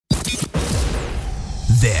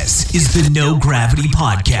This is the No Gravity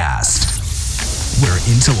Podcast, where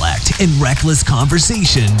intellect and reckless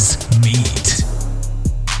conversations meet.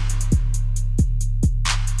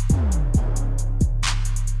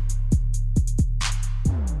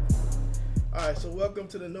 All right, so welcome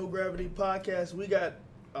to the No Gravity Podcast. We got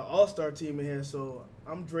an all-star team in here, so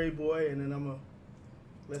I'm Dre Boy, and then I'm going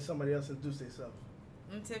to let somebody else introduce themselves.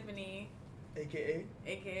 I'm Tiffany,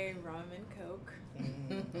 AKA Rum and Coke.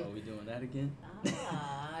 Oh, we doing that again?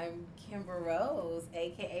 I'm Kimber Rose,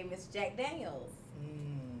 aka Miss Jack Daniels.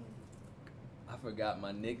 I forgot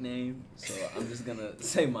my nickname, so I'm just gonna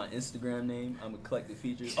say my Instagram name. I'm a Collective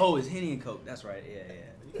Features. Oh, it's Henny and Coke. That's right. Yeah.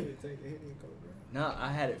 You can't take the Henny and Coke, bro. Nah,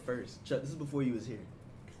 I had it first. Chuck, this is before you was here.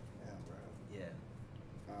 Yeah, bro.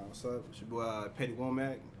 Yeah. What's up? It's your boy Petty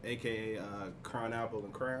Womack, aka Crown Apple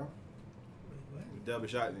and Crown. Wait, We double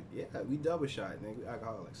shot. Yeah, we double shot, nigga. We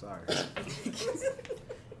alcoholics. Sorry. what?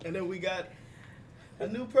 And then we got a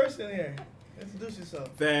new person here. Introduce yourself.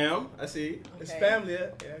 Fam, I see. It's Okay. family. Yeah,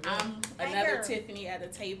 go ahead. I'm Hey, another girl. Tiffany at the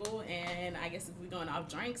table, and I guess if we're going off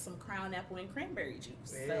drink, some Crown Apple and cranberry juice.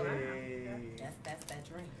 So, Hey. That's that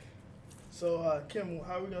drink. So, Kim,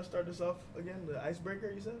 how are we going to start this off again? The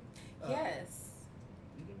icebreaker, you said? Yes.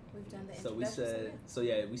 We've done the So we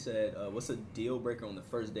said, what's a deal breaker on the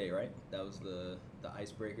first day, right? That was the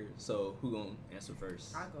icebreaker. So who gonna answer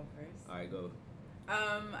first? I'll go first. All right, go.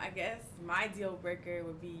 I guess my deal breaker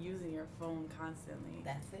would be using your phone constantly.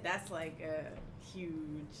 That's it. That's like a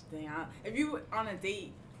huge thing. If you on a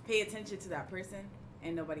date, pay attention to that person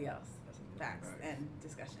and nobody else. Facts and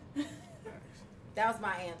discussion. That was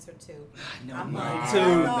my answer too. No, I'm mine like, too. I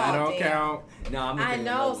know, That don't damn. count. No, I'm I looking at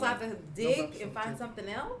know, another so I one. have to No, dig but and find too. something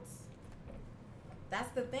else. That's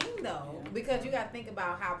the thing, though, Yeah. because you got to think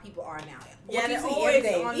about how people are now. Yeah, What you they're see always every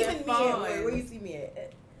day. on Even their me, phone. where you see me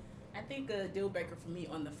at? I think a deal breaker for me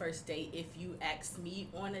on the first date, if you ask me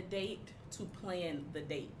on a date to plan the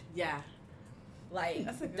date. Yeah. Like,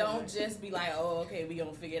 That's a good don't one. just be like, oh, okay, we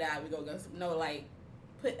gonna figure it out. We gonna go. No, like,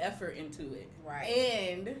 put effort into it. Right.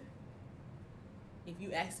 And if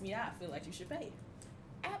you ask me out, I feel like you should pay.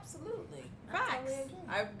 Absolutely. I Facts. totally agree.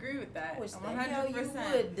 I agree with that. I wish I'm the hell you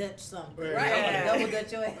 100%. would Dutch something. Wait, Right. yeah. Double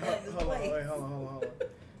Dutch your head at this Hold on, place. wait, hold on.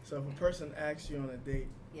 So if a person asks you on a date,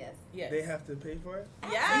 Yes. Yes. they have to pay for it?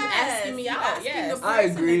 Yes. You asking me You out. asking Yes. the I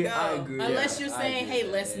person to agree. go. I agree. Unless yeah, you're I saying, agree. hey,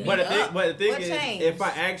 let's Yeah. meet But the up. thing What is, changed? if I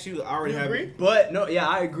ask you, I already You have. agree? But no, yeah,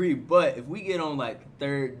 I agree. But if we get on like the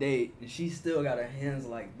third date and she still got her hands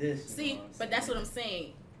like this, you See, know what I'm but that's what I'm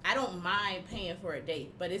saying. I don't mind paying for a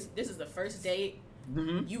date, but this is the first date.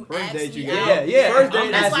 Mm-hmm. You First ask date me you out. get- Yeah. First I'm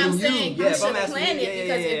date, That's why asking I'm saying you. you Yeah, if I'm should asking plan you, it yeah,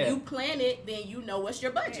 because yeah, if yeah. you plan it, then you know what's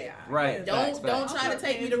your budget. Right. Don't Facts. try to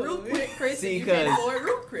take me to Root Chris See, if you can't 'cause- afford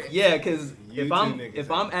Root Chris. Yeah, because You if two I'm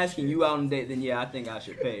niggas asking you out on a date, then yeah, I think I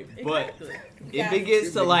should pay. But Exactly. if it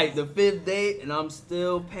gets to like the fifth date and I'm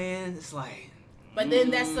still paying, it's like, But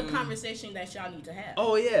then that's the conversation that y'all need to have.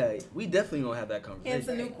 oh yeah, we definitely gonna have that Hence conversation.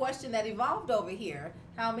 a new question that evolved over here.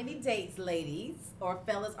 How many dates, ladies, or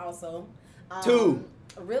fellas also? 2.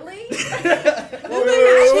 Really? Wait, Well,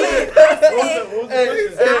 wait. What was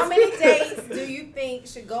the question? How many dates do you think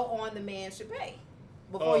should go on the man should pay?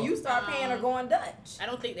 Before Oh. you start paying or going Dutch? I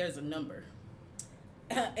don't think there's a number.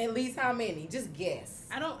 At least how many? Just guess.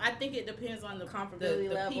 I think it depends on the Comfortability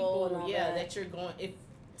the level and people, all yeah, that. that you're going. If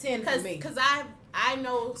 10 for me. because I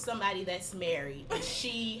know somebody that's married and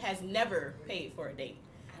she has never paid for a date,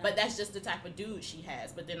 but that's just the type of dude she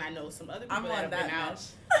has. But then I know some other people I'm that on have that been out. mesh.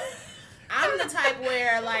 I'm the type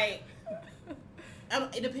where like.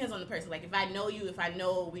 It depends on the person. Like if I know you, if I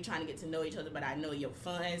know we trying to get to know each other, but I know your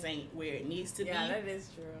funds ain't where it needs to be. is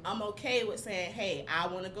true. I'm okay with saying, hey, I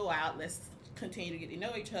want to go out. Let's continue to get to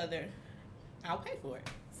know each other. I'll pay for it.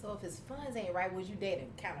 So if his funds ain't right, would you date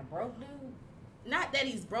a kind of broke dude? Not that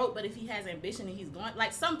he's broke, but if he has ambition and he's going,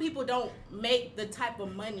 like some people don't make the type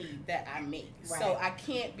of money that I make. So Right. I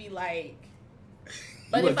can't be like,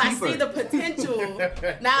 but You a if I keeper. see the potential,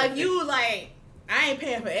 now if you like, I ain't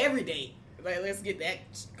paying for every date. Like let's get that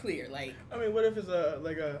clear. Like, I mean, what if it's But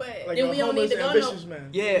like then a we don't need homeless, to go ambitious no- man?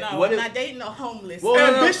 Yeah. no, what I'm if? not dating a homeless. Well, no,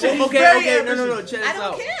 no, Ambitious, he's okay, very okay, no, ambitious. check I this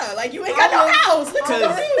don't out. care. Like you ain't got no house. What you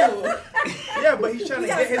gonna do? Yeah, but he's trying to You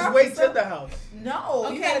gotta get his start way with to some- the house. No,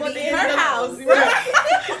 you Okay, gotta well, be then in her the- house.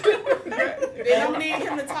 They don't need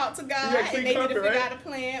him to talk to God, got and clean they need to carpet, figure right? out a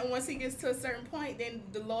plan. Once he gets to a certain point, then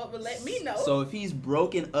the Lord will let me know. So if he's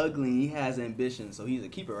broken, ugly, and he has ambition, so he's a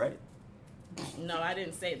keeper, right? no, I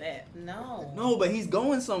didn't say that. No. No, but he's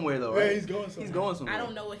going somewhere though, Yeah, right? he's going somewhere. He's going somewhere. I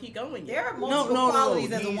don't know what he going There yet. are multiple no,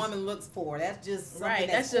 qualities as a he's- woman looks for. That's just something Right,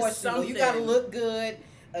 that's that's just questionable. You something. gotta look good,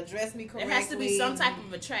 address me There correctly. has to be some type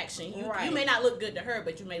of attraction. You Right. may not look good to her,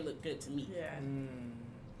 but you may look good to me. Yeah.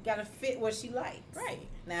 Gotta fit what she likes. Right.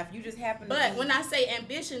 Now, if you just happen to But be, when I say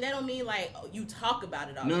ambition, that don't mean like you talk about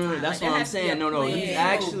it all the No, time. no, that's like, what I'm saying. No, He's he's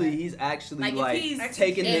actually like, if he's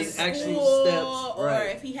taking in his school, actual steps. or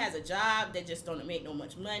Right. if he has a job that just don't make no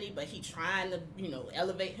much money, but he trying to,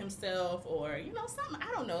 elevate himself, or something.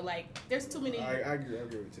 I don't know. Like, there's too many. I agree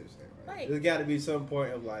with you saying. Right? Right. There's got to be some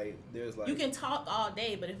point of there's You can talk all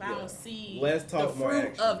day, but if I don't see Let's talk the more fruit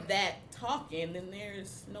action. of that talking, then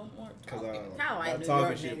there's no more Because talking. kind of like that New talking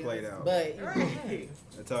York shit niggas, played out. But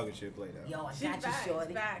The talking shit played out. yo, I She got you, facts,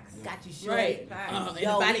 shorty. facts. Got you, shorty. Right. Facts. And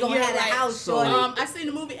Yo, about we a gonna year, have a like, house, So- shorty. I seen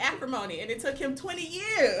the movie Acrimony, and it took him 20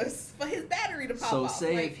 years for his battery to pop So off.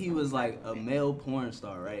 say Like, if he was like a male porn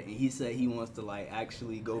star, right, and he said he wants to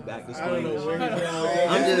actually go back to I school. don't know where he's going.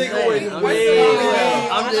 I'm just This nigga saying. went I'm way just saying.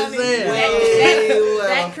 well. I'm just saying.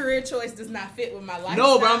 that career choice does not fit with my lifestyle.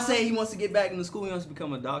 No, but I'm saying he wants to get back into school. He wants to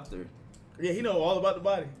become a doctor. Yeah, he know all about the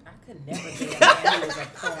body. I could never date a man who was a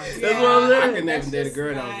porn That's star. what I'm saying. I could never That's date a just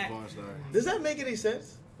girl that was not- a porn star. Does that make any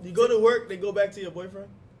sense? You go to work, they go back to your boyfriend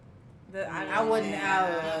I wouldn't.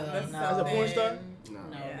 That's No. as a porn star. No.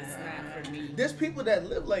 No, it's not for me. There's people that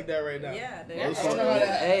live like that right now. Yeah, That's I don't know how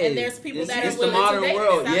that- Hey, And there's people that it's are the willing to modern date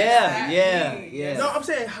world. this Yeah, outside. yeah. No, I'm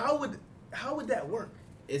saying how would that work?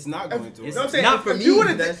 It's not going to. You know It's what I'm saying? not If for you me.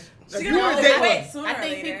 would've That's- if She you gonna would've quit dated- sooner I or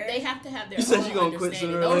think later. they have to have their You said own you gonna quit understanding.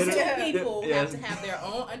 sooner or Those later? two people Yes. have to have their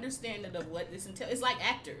own understanding of what this entails. It's like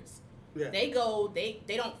actors. Yeah. They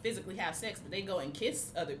don't physically have sex, but they go and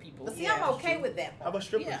kiss other people. But see, I'm okay with that. How about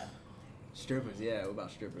strippers? Yeah. Strippers, yeah. What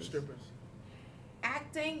about strippers? Strippers.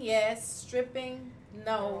 Acting, yes. Stripping,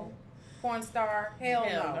 no. Porn star, hell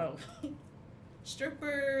no.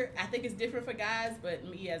 Stripper, I think it's different for guys, but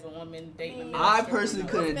me as a woman dating a male I stripper, personally no.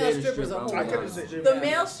 couldn't Male date a strippers stripper. are I'm I gonna be couldn't honest. say The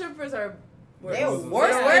male strippers are They're worse.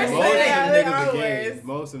 worse They're than worse. that. Most of Yeah, them they niggas are are gay. worse.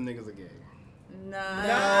 Most of them niggas are gay. Nah,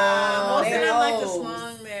 most of they're them like to hoes.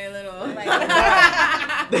 slung their little.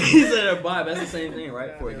 He said a bi. That's the same thing,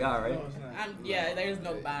 right? For a guy, right? No, it's not. There's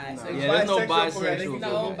no bias. No. Yeah, there's no Bisexual for that, they bisexual. can No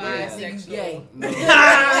go Yeah. bisexual. Gay. No.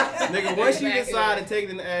 Nigga, once you Exactly. decide to take it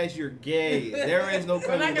in the ass, you're gay. There is no We're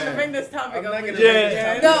coming not gonna back. bring this topic I'm up. not gonna again.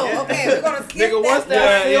 bring this topic. No, okay, we're gonna skip Nigga, once that.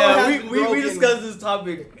 that seal Yeah, has we been we broken- discussed this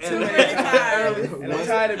topic Too many times. And I'm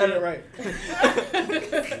trying to get it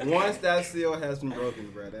right. Once that seal has been broken,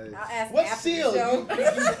 bro, that is. I'll ask What after seal? the show.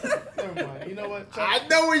 Never mind. You know what? Chuck? I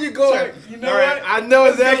know where you're going. Chuck, you know All right, what? I know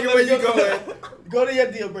exactly Let's where go- you're let's going. Go to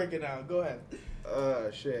your deal breaker now. Go ahead.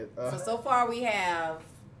 Shit. So far we have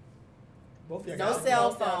Both of y'all no got it.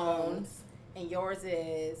 cell phones, and yours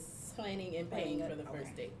is Planning and paying for the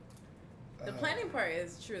first date. The planning part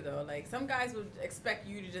is true though. Like some guys would expect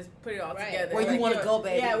you to just put it all Right. together. where you Like, want to you're- go,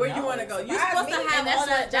 baby. Yeah, where you No. want to go. You're Surprise supposed to me. have And all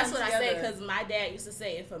that. that's done what I say, together. because my dad used to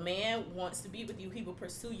say, if a man wants to be with you, he will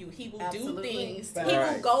pursue you. He will Absolutely. do things. Facts. He will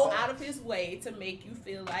Right. go out of his way to make you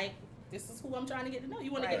feel like this is who I'm trying to get to know.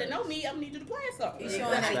 You want to get to know me? I'm gonna need you to plan something. He's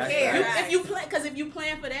showing that he Exactly. cares. If you plan, because if you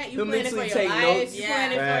plan for that, you He'll plan it for mentally your take life. notes. You Yeah.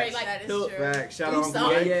 plan it Facts. for like That is He'll- true. Fact. Shout Do out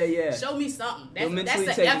something. Mike. Yeah. show me something. He'll That's mentally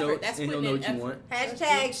an take effort. notes That's and he'll putting know in what you effort. want.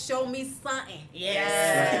 Hashtag show me something.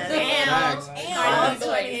 Yes. Facts. Damn. All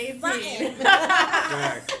 2018.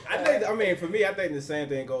 Facts. I mean, for me, I think the same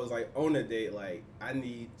thing goes like on a date. Like, I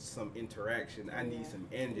need some interaction. I need some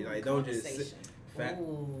energy. Like, don't just sit. Conversation.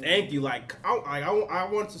 Ooh. Thank you. Like, I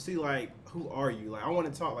want to see like who are you? Like, I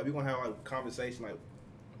want to talk. Like, we gonna have like conversation like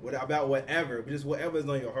about whatever, just whatever's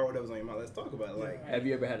on your heart, whatever's on your mind. Let's talk about it. Like, Have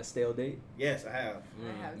you ever had a stale date? yes, I have.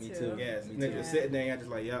 I have me too. too. Yes, Me nigga, too. just sitting there and I just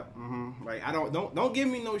like, yep, Like, I don't give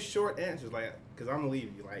me no short answers, like, cause I'm gonna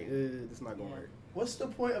leave you. Like, this is not gonna work. What's the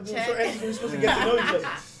point of doing Check. short answers when you're supposed to get to know each other?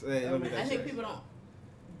 Hey, let me I think check. people don't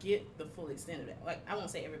get the full extent of that. Like, I won't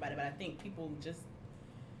say everybody, but I think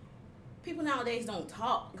people nowadays don't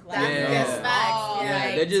talk. Like, That's- Yeah. that's they're facts. all, Yeah.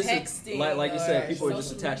 like, They're just texting like you said, or people are just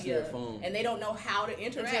social attached to their media, phone. and they don't know how to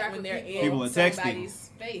interact when they're in People are texting. somebody's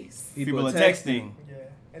face. People are texting. Yeah,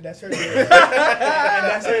 and that's her deal. And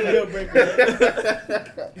that's her deal breaker.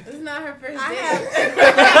 This is not her first I date. have.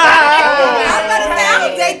 I was about to say, I'm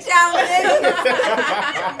gonna date y'all.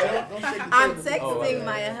 Don't shake the I'm table. texting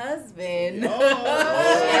my husband.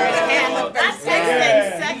 Oh. That's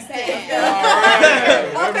Yeah. texting.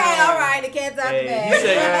 Okay, all right. The cat's out of Hey,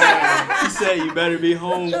 bed. he said you better be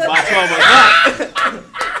home by 12 o'clock.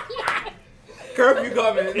 Curfew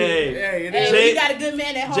coming. Hey. it Hey, is. Jay- you got a good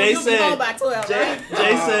man at home. Jay You'll be said- home by 12,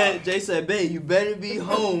 right? Jay said, babe, you better be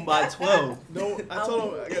home by 12. No, I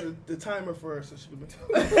told him I got the timer for her, so she could be.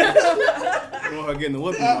 You want her getting the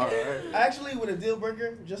whooping hard, right? Actually, with a deal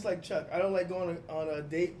breaker, just like Chuck, I don't like going on a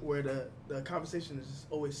date where the conversation is just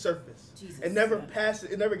always surface. Jesus. It never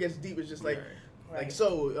passes. It never gets deep. It's just like, Right.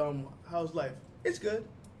 so, how's life? It's good.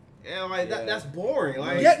 And like that's boring.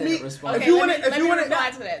 Like Get me- Response. If you wanna- let me wanna-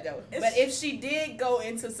 reply to that though. But if she did go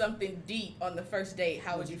into something deep on the first date,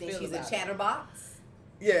 how would you think feel she's about a it? chatterbox?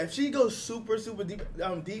 Yeah, if she goes super deep,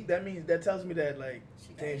 that tells me that like,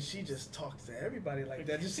 damn, she just talks to everybody like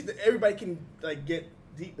that. Just see that everybody can like get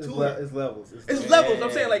deep it's, to le- her. it's levels. It's levels.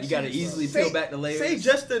 I'm saying like you gotta she- easily say- peel back the layers. Say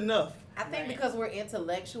just enough. I think because we're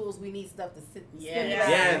intellectuals, we need stuff to Yeah. stimulate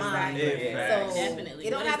Yes, our mind. yeah. So Definitely. it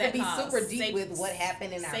don't What have does to be that super cause? deep with what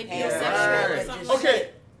happened in our past. Sapiosexual or But something just Okay,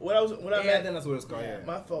 shit. what I I meant. think that's what it's called. Yeah.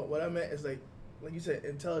 My fault. What I meant is like you said,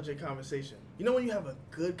 intelligent conversation. You know when you have a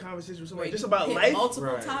good conversation with somebody Where just you about hit life, multiple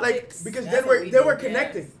Right. like topics. because That's then what we're we then do. we're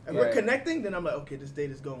connecting. If Right. we're connecting, then I'm like, okay, this date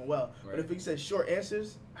is going well. But Right. if you said short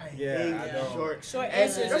answers, I Yeah, hate I don't. short. Short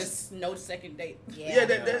answers. answers is no second date. Yeah,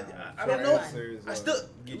 I don't know. Answers, I still-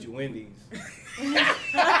 get you Wendy's.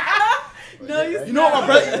 No, You know what my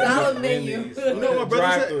brother? Dollar menu. Wendy's. You know what my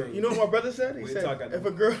brother said? Drive-thru. You know what my brother said? He We said talk out if the-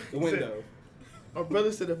 a girl, The window. my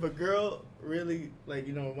brother said if a girl really like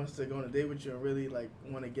wants to go on a date with you and really like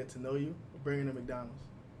want to get to know you, bring her to McDonald's.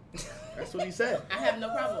 That's what he said. I have no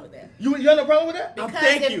problem with that. You have no problem with that? Because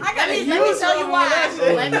Thank if, you. let me You tell you why.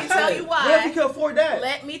 shit. Let me tell you What if you why. can afford that?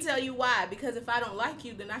 Let me tell you why. Because if I don't like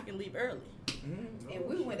you, then I can leave early. And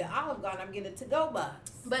we went to Olive Garden. I'm getting a to-go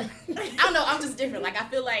box. But I don't know. I'm just different. Like I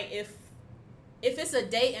feel like if it's a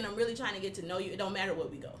date and I'm really trying to get to know you, it don't matter where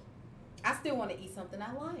we go. I still want to eat something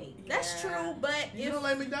I like. That's Yeah. true. But You if don't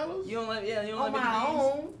like McDonald's? You don't like, you don't On like my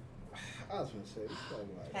McDonald's? own. I was gonna say, it's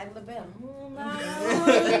like, Pat LaBelle.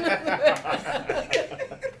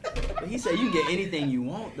 But he said you can get anything you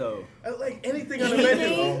want though. I like anything on the menu.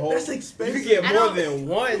 Anything? That's you expensive. get I more don't- than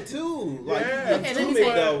one, too. Like, Yeah. you okay, get let two me tell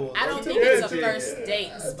McDoubles. you, I don't Like, think it's a yeah. first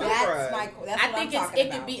date spot. That's my. That's I what think I'm it talking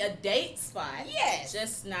could about. be a date spot. Yes.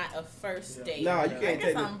 Just not a first Yeah. date. Nah, you I can't guess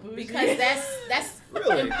take I'm it. bougie. Because that's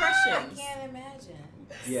Really? I impressions. can't imagine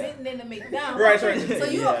Yeah. sitting in the McDonald's. Right, right. So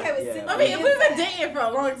you Yeah, okay with yeah. sitting? I mean, if we've been dating for a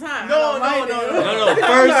long time. No, I don't no, mind no, it. No, I'm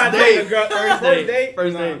first not date. dating a girl- First date.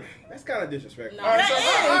 First Nah, date. That's kind of disrespectful. No. All right, so, That is.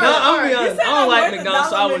 all right, No, all I'm right. gonna be honest. said I don't I'm like worth the McDonald's,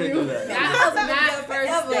 so I dollar wouldn't do menu. that. Not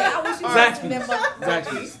first date. I wish you Zaxby's. remember.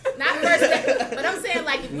 Zaxby's. Not first date. But I'm saying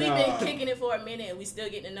like if we've Nah. been kicking it for a minute and we still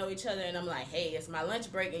getting to know each other and I'm like, hey, it's my lunch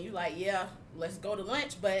break and you like, yeah, let's go to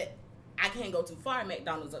lunch, but I can't go too far.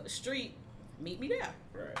 McDonald's up the street. Meet me there.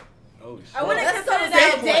 Right. Oh I shit. wouldn't Let's consider go to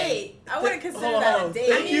that that a date. I wouldn't consider Hold on, that hold a on.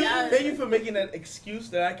 date. Thank you for making that excuse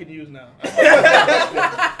that I can use now.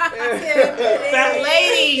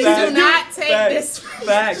 Ladies, Facts. do not take Facts. this.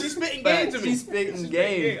 Facts. She's spitting Facts. game to me. She's spitting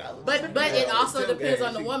game. But it also Still depends gay.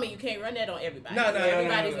 on the woman. You can't run that on everybody. No,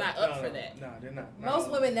 Everybody's not up for that. No, they're not. Most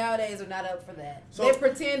women nowadays are not up for that. So- They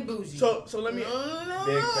pretend bougie. So let me. No,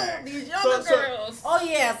 Big facts. these younger So- girls. oh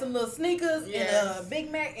yeah, some little sneakers Yes. and a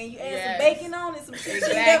Big Mac, and you add Yes. some bacon on it, some shit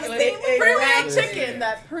you never Exactly. seen before. Premium Exactly. chicken.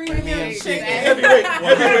 That premium Premium chicken. chicken. Heavyweight.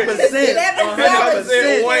 100%.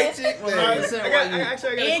 100% white chick. All right, 100% I got a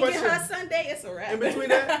And get her question. Sunday, it's a wrap. In between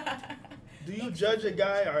that, do you judge a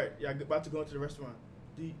guy? All right, y'all about to go into the restaurant.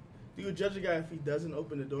 Do you judge a guy if he doesn't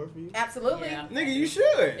open the door for you? Absolutely. Yeah. Nigga, you should.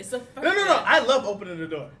 It's a first No. date. I love opening the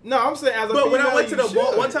door. No, I'm saying as a But when I female, went to you the mall,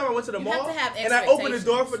 should. one time I went to the You mall have to have and I opened the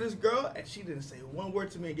door for expectations. this girl and she didn't say one word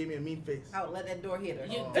to me and gave me a mean face. I would let that door hit her.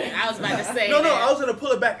 I was about to say No, that. I was gonna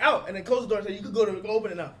pull it back out and then close the door and say you could go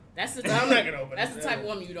open it now. That's the No, I'm not gonna open That's it. the type of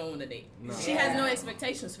woman you don't want to date. No. She has no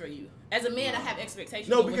expectations for you. As a man, I have expectations.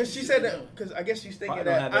 No, of what because you she should said be that doing. because I guess she's thinking Probably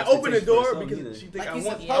don't that have I open the expectations for door herself because either. she think Like I you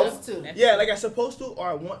want. supposed to. That's- Yeah, like I supposed to, or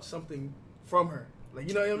I want something from her. Like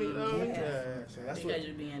you know what I mean? You know what I mean? Yeah. Yeah. So that's what. Because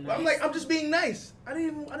you're being nice. But I'm like, I'm just being nice. I didn't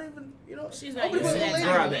even, you know. She's not open it used for to the that lady.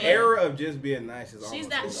 type Bro, of the man. era of just being nice is She's almost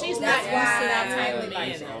not. over. She's not That's used to that why type I of really man. like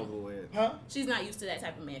It's though. over with. Huh? She's not used to that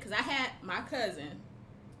type of man. Because I had my cousin,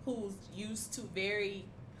 who's used to very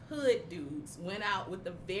hood dudes, went out with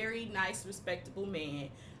a very nice, respectable man,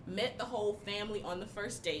 met the whole family on the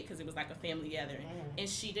first date because it was like a family gathering, and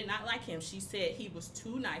she did not like him. She said he was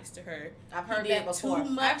too nice to her. I've He heard did that before. too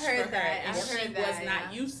much I've heard for that. her, and I've she heard was that,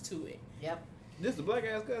 not yeah. used to it. Yep. This the black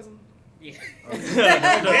ass cousin? Yeah.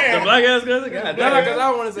 the black ass cousin. God No, damn. because I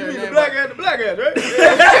don't want to say You her mean name. the black ass, right?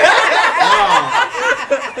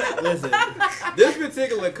 No. Listen, this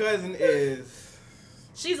particular cousin is.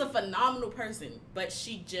 She's a phenomenal person, but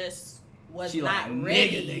she just was She not like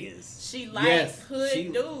ready. niggas. She likes Yes, hood she-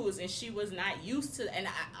 dudes, and she was not used to. And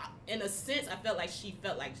in a sense, I felt like she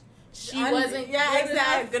I- wasn't Yeah, good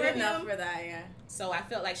exactly. Good enough for enough him. for that. Yeah. So I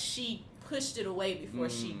felt like she pushed it away before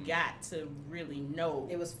she got to really know.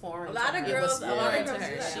 It was foreign. A lot to of her. It was girls- a lot of foreign to girls her.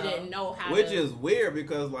 do that. She didn't know how. Which to, is weird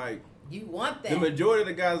because, like, You want that. the majority of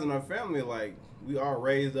the guys in our family, like, we all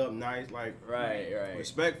raised up nice, like, Right.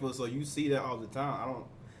 respectful. So you see that all the time.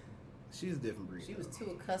 She's a different breed. She was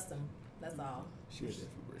too accustomed. That's all. She's a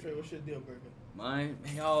different breed. Trey, what's your deal breaker? Mine,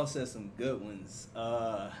 man, y'all said some good ones.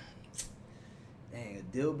 Dang, a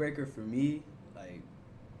deal breaker for me, like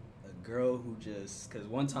a girl who just, cause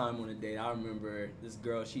one time on a date, I remember this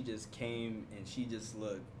girl, she just came and she just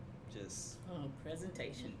looked, just.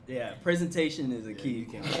 Presentation. Yeah, presentation is a Yeah, key. you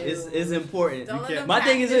can't- It's important. Don't let them My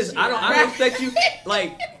thing is catfish this: you. I don't expect you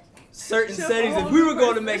like certain She'll settings. If hold we you were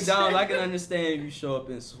going to for McDonald's, I shit. can understand if you show up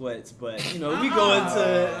in sweats, but you know we go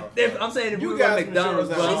into. I'm saying if we You were got going to some McDonald's,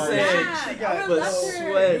 shirts but at I'm home. saying She got but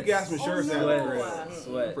sweats. You got some shirts Oh, out no. there.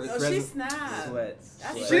 Sweats. Oh, she snapped. Sweats.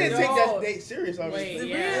 That's She Sweats. didn't take that Yo. date serious, obviously. Wait, She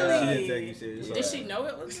yeah. Really? didn't take you serious. Did she know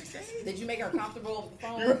it was a mistake? Did you make her comfortable on the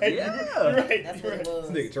phone? You're right. Yeah. You're right. That's You're what it right. was.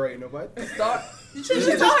 This nigga Trey ain't nobody. Start. She told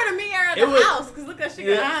her to meet her at It the was- house because look at she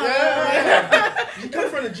Yeah. got Yeah. You come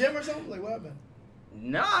from the gym or something? Like, what happened?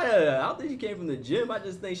 Nah, I don't think she came from the gym. I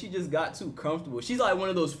just think she just got too comfortable. She's like one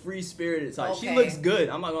of those free spirited types. She Okay. looks good.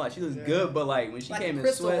 I'm not gonna lie, she looks Yeah. good, but like when she Like came a in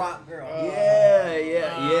Crystal sweat. Rock girl.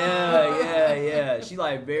 Yeah. She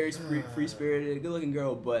like very free spirited, good looking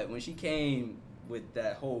girl. But when she came with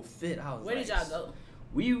that whole fit, I was Where like, did y'all go?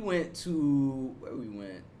 We went to where we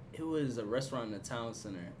went. It was a restaurant in the town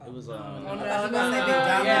center. It was Oh, no, no, no, no, no,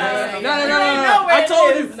 yeah. No. You ain't know where I it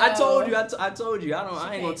told is. you. I No. told you. I told you. I ain't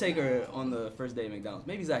gonna can't. take her on the first date at McDonald's.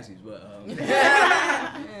 Maybe Zaxby's, but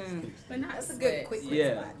But not That's a good sweat. quick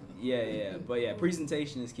yeah, spot. yeah. But yeah,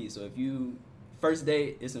 presentation is key. So if you first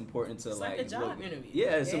date, it's important to It's like a job look, interview.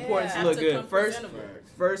 yeah, it's Yeah. important to Have look to good. come First presentable.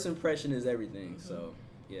 first impression is everything. So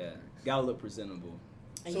yeah, gotta look presentable.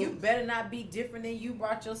 And So- you better not be different than you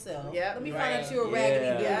brought yourself. Yep. Let me Right. find out you're a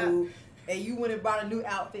raggedy Yeah. dude and you went and bought a new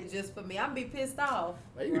outfit just for me. I'm be pissed off.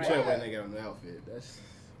 Like, you can Right. tell when they got on the outfit. That's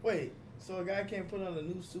Wait, so a guy can't put on a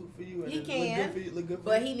new suit for you and He it can, look good for you? Look good for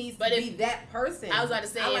But you? he needs But to if- be that person. I was about to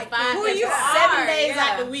say, I like if I who if you it's are. 7 days yeah.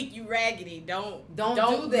 out the week you raggedy, don't do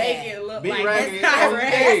make that. it look Be like raggedy that's not every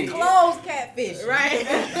raggedy. day. That's clothes catfish. Right.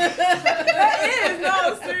 That is,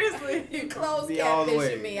 no, seriously. You clothes Be all the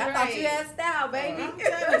way. catfishing me. I thought you Right. had style, baby. I'm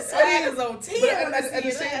telling you, swag is on But 10 at, when I at see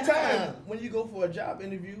the same that. time, when you go for a job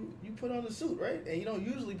interview, you put on a suit, right? And you don't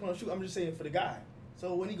usually put on a suit. I'm just saying for the guy.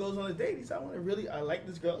 So when he goes on a date, he's like, I like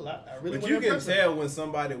this girl a lot. I really but want you to can impress her. tell when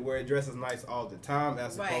somebody dresses nice all the time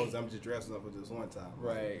as Right. opposed to I'm just dressing up for this one time.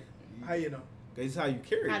 Right. How you know? It's how you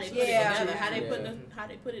carry How they yourself. put Yeah. it together? How they Yeah. put how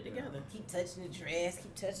they put it together? Keep touching the dress,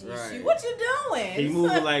 keep touching your Right. shoe. What you doing? He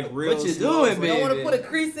moving like real What you slow, doing, so- You don't want to baby? put a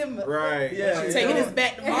crease in my... Right. Yeah. Taking Yeah. his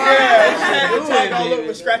back tomorrow. Yeah, What you tag doing, all baby?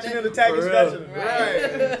 over, scratching in the tag and For scratching. real.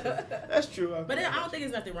 Right. That's true. But then I don't think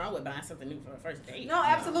there's nothing wrong with buying something new for a first date. No,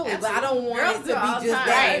 absolutely. But I don't want Girls it do to it all be the just time.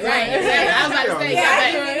 that. Right, exactly. I was about to say, Yeah, yeah,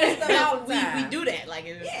 I do this stuff all the we time. do that. Like,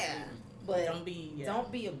 it's, Yeah. But don't be. Yeah. don't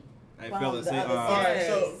be a Hey, bum fellas, the say, other All right,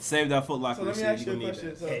 so sex. save that Foot Locker So let me receipt. ask you a gonna need question.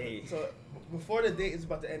 that. So, Hey. so before the date is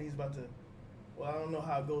about to end, he's about to. Well, I don't know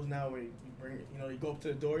how it goes now. Where you bring it, you go up to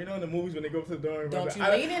the door. You know, in the movies when they go up to the door. And Don't you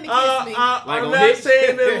I- lean in to kiss me. Like I'm on not Hitch?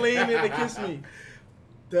 saying to lean in to kiss me.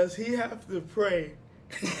 Does he have to pray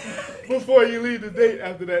before you leave the date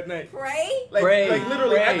after that night? Pray? Like, Pray. like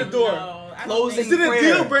literally at the door. No, I don't Closing think- Is it a prayer.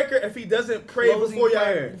 deal breaker if he doesn't pray Closing before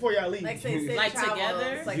prayer. y'all leave? Like say safe Like travels,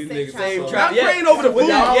 together? like You safe niggas travels. so- Not praying over the Would food.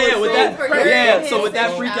 that, yeah, would Same for that, your yeah. kids, So would that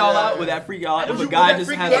same freak for y'all y'all. out? Would that freak y'all out? If Would a you- guy would that just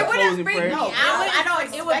freak has you a out? closing freak prayer? me No, out. I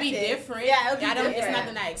don't. It would be expect it. different. Yeah, it would be I don't. It's different.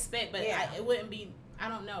 nothing I expect, but Yeah. it wouldn't be. I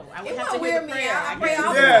don't know. I would It have to won't hear wear the me prayer. out. I I pray guess.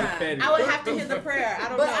 all Yeah. the time. I would have to hear the prayer. I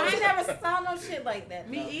don't But know. I ain't never saw no shit like that.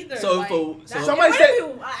 Me though. either. So like, for- that's- so- Somebody What said. if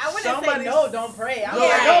you- I wouldn't somebody- say no, don't pray. I'm No,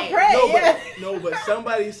 like, right. don't pray. No, yeah. but no, but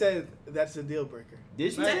somebody said that's a deal breaker.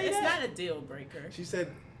 Did she It's say that? not a deal breaker. She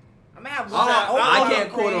said. I'm gonna have Oh, one eye open I on can't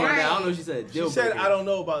the quote her on prayer. that. I don't know if she said She deal said breaker. I don't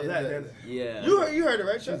know about It that. does. Yeah. You heard it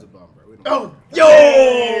right, Chuck? She's a bum, bro. We don't-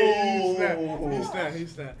 Oh, he's not.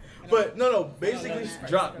 He's not. But no. Basically,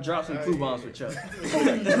 Drop some clue bombs for Chuck.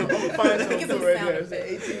 I'm gonna find something Get some right sound there. Is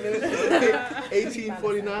it 18 minutes?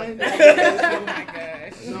 18:49. Oh my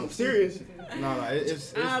gosh. No, I'm serious. No,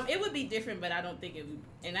 it's It would be different, but I don't think it would.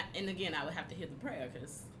 And again, I would have to hear the prayer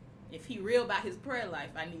because if he real about his prayer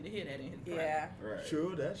life, I need to hear that in his prayer. Yeah. right.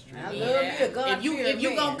 True, that's true. I love Yeah. me a God If you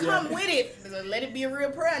fearing gonna man. come with it, let it be a real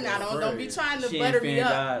prayer now. Don't be Right. trying to She butter ain't me fearing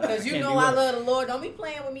up. God. Cause you Can't know be I with her. love the Lord. Don't be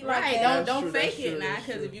playing with me like Right? that. Don't true, fake that's it true, now, that's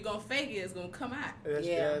because true. if you gonna fake it, it's gonna come out.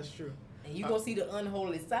 Yeah. That's true. And you gonna see the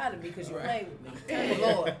unholy side of me because you Right. play with me. Tell the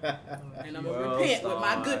Lord. And I'm gonna Well, repent with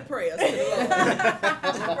my star. good prayers to the Lord.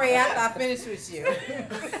 I pray after I finish with you.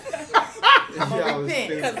 I'm Y'all gonna was repent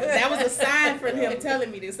Because that was a sign from him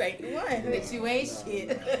telling me this ain't the one. that you ain't shit.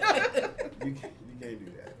 You can't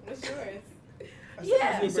do that. What's yours?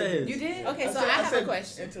 Yeah. He said his. You did? Okay, so said- I have said a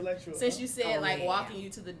question. Intellectual. Since you said Oh, like yeah. walking you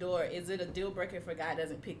to the door, is it a deal breaker if a guy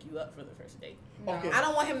doesn't pick you up for the first date? Okay. I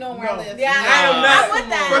don't want him knowing where I No. live. Yeah, I am not- I'm with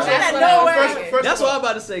that. First- That's That's what I was nowhere. thinking. First That's of what all, I'm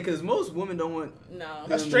about to say, because most women don't want No. A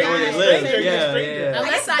them stranger, knowing a they live. stranger, Yeah, a stranger. yeah.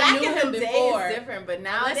 Unless I back knew in him the day before. is different, but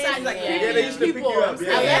Unless nowadays I- it's like yeah. you Yeah, they used to pick people. you up, yeah.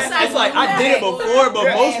 Unless I It's like I knew did it him before, but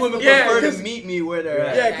Yeah. most women Yeah, prefer to 'cause- meet me where they're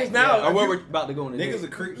at. Yeah, because now or where we're about to go on a Niggas date. are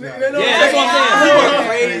creeps No, now. no, Yeah, that's what I'm saying. People are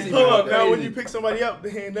crazy. Hold People on, are now when crazy. you pick somebody up, they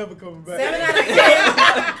ain't never coming back. 7 out of 10.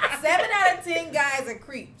 7 out of 10 guys are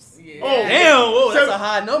creeps. Yeah. Oh, Damn, whoa, that's So- a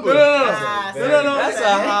high number. No, no, no. Ah, No, no, no. That's a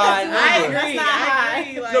high I number. agree. That's not I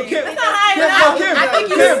agree. No, Like, Kim. That's not high Kim, enough. no, Kim, I think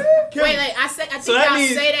you- Kim. Wait, I think So that y'all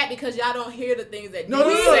means- say that because y'all don't hear the things that No,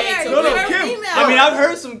 dudes no, no, say. no, no, we're Kim. female. I mean, I've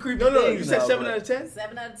heard some creepy No, no, things. you said now, 7 but- out of 10?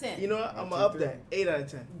 7 out of 10. You know what? I'm going to up that. 8 out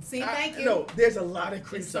of 10. See, thank you. No, there's a lot of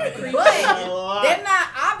creeps out there. But A lot. they're not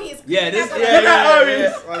obvious. creeps. Yeah, They're this. not Yeah, gonna- not yeah,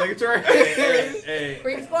 obvious. yeah. My nigga Trey. Hey.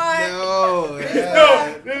 Creep squad. No.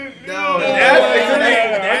 No,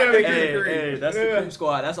 That's the Hey, creep. hey, that's the Yeah. creep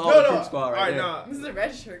squad. That's all No, the no. creep squad right Alright, there. nah. This is a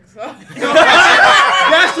red shirt. So.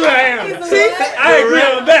 That's who I am. He's a See, what? I agree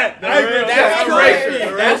on that. I agree on That's that.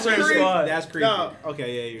 creepy. That's That's creepy. creepy. That's creepy. No.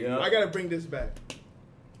 Okay, yeah, Yeah. I gotta bring this back.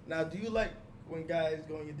 Now, do you like when guys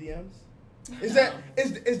go in your DMs? Is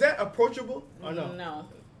that approachable or no? No.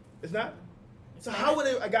 It's not. So how would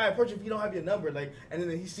a guy approach you if you don't have your number? Like, and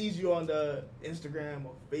then he sees you on the Instagram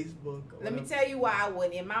or Facebook. Or Let me tell you why I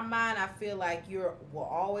wouldn't. In my mind, I feel like will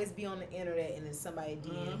always be on the internet and then somebody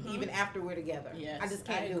DM, Mhm. even after we're together. Yes, I just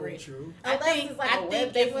can't I do agree. it. True. I Unless think it's like a if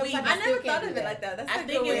web-based we, website, I still never can't thought do of it that. like that. That's I a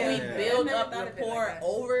think good if way. we Yeah. build I never up thought of it rapport like that.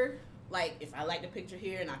 over, like if I like the picture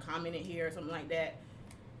here and I comment it here or something like that,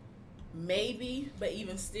 maybe. But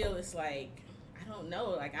even still, it's like I don't know.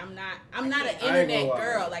 Like I'm not an I ain't internet gonna lie.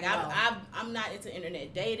 girl. Like No. I'm not into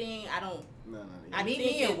internet dating. I don't. No, no, I Meet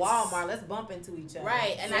think me in it's- Walmart. Let's bump into each other.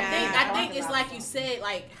 Right, and Yeah. I think Talk it's about like you something. said,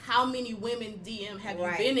 like how many women DM have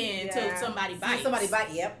Right. you been in Yeah. till somebody See bites? somebody bite.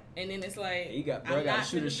 Yep. and then it's like You got- bro, I'm gotta not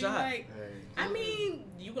shoot a gonna be shot. Like, I mean,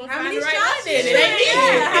 you gonna How find many the right shots one then. you It ain't me. shoot?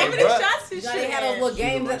 Yeah, how many Bruh. shots you You know, they shoot? had those little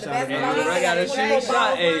games at the Shoot. basketball Yeah, game. I gotta They shoot put a those shot.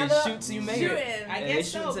 balls Hey, lined up. shoot till you make Shooting. it. I Hey, guess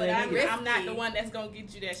shoot so, till but they I'm make it. not the Risky. one that's gonna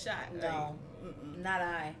get you that shot. Like, No, mm-mm. not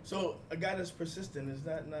I. So a guy that's persistent is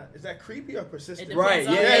that creepy or persistent? It Right, depends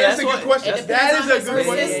on- yeah, Yeah, that's a what- good question. It That depends is on a his good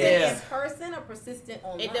question. Persistent Yeah. in person or persistent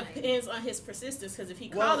online? It depends on his persistence because if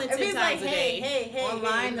he Well, calling If 10 he's like, times a hey, day, hey,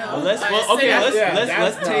 Online, no. no. Well, let's Alright, well, so okay.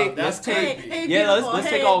 that's- Let's take Hey, yeah. beautiful. Let's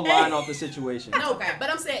take Hey, offline hey. off the situation. no, Okay. but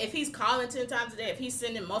I'm saying if he's calling 10 times a day, if he's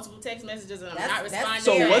sending multiple text messages and I'm That's- not that's-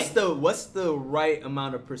 responding, So what's the right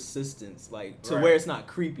amount of persistence, like to Right. where it's not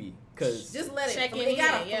creepy? Because Just let it. Check It in,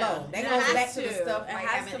 gotta yeah. flow. That It goes has back to the to. stuff It like has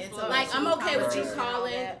having to flow. intellectual Like, I'm okay with you conversation and all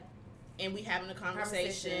calling that. and we having a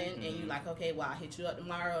conversation, Conversation. and you like, okay, well, I'll hit you up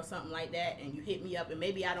tomorrow or something like that, and you hit me up and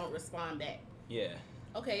maybe I don't respond back. yeah,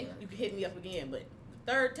 Okay, you can hit me up again, but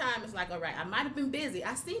the third time it's like, all right, I might have been busy.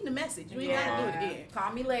 I seen the message. You ain't gotta do it again.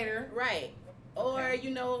 Call me later. Right. Or, Okay.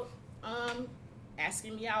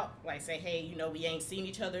 asking me out, like say, hey, we ain't seen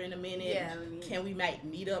each other in a minute. Yeah. Can we might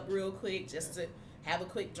meet up real quick just to have a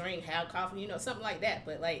quick drink, have coffee, something like that.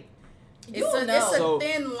 But like You'll it's know. a So-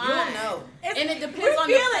 thin line. You'll know. And it We depends on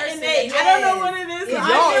the feel it person. innate. that I don't know what it is. Yeah.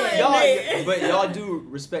 but I feel y'all, it innate. but y'all do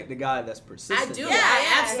respect the guy that's persistent. I do. Yeah,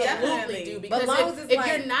 I absolutely definitely. do. But Because long as if it's like,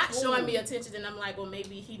 you're not showing ooh. me attention, then I'm like, well,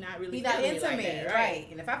 maybe he not really He's not feeling into like me, that, right?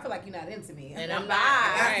 And if I feel like you're not into me, And I'm I'm not. not,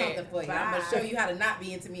 I got right. something for you. I'm gonna Bye. show you how to not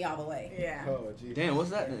be into me all the way. Yeah. Oh, geez. Damn,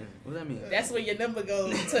 what's that then? What does that mean? That's where your number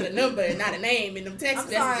goes to the number and not a name in them text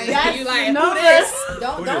I'm sorry. messages. And you That's like, the who number. this?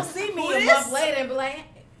 Don't this? see me Who a this? month later and be like,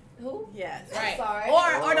 who? Yes. Right. sorry.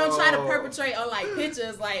 Or don't try to Oh. perpetrate on like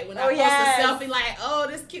pictures like when I Oh, post yes. a selfie like, oh,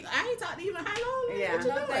 this cute. I ain't talked to you in how long? Yeah. What you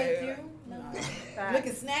No, doing? thank you. No. Facts.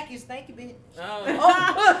 Looking snackish, thank you, bitch. Oh. Like,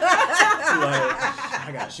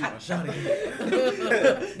 I gotta shoot my shot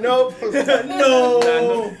again. Nope.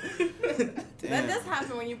 No. That does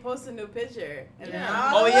happen when you post a new picture. And then,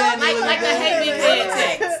 Yeah. Oh, yeah, and like then like the like hey big head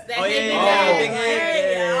text. That Oh, hey big yeah, head. big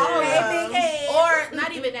head. Yeah. Oh, hey, big head. Or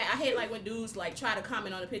not even that. I hate like when dudes like try to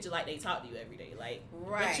comment on a picture like they talk to you every day. Like,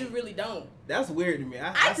 Right. but you really don't. That's weird to me.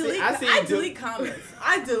 I delete comments.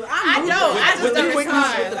 I do. I I'm know. ruthless. I just With the don't quickness,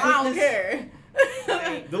 respond. with the I don't care.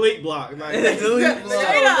 delete block. Like, Delete block.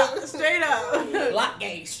 Straight up. Straight up. Block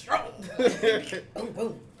game strong. Boom,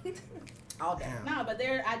 boom. All day. No, but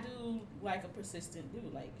I do like a persistent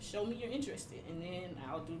dude. Like, show me you're interested, and then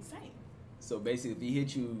I'll do the same. So basically, if he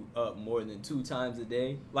hit you up more than 2 times a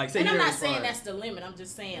day, like say And he I'm didn't not saying respond. that's the limit. I'm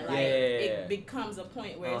just saying like Yeah. it becomes a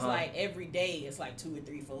point where it's Uh-huh. like every day it's like 2 or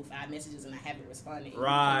 3, 4, 5 messages, and I haven't responded.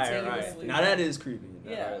 Right, continuously. right. Now that is creepy.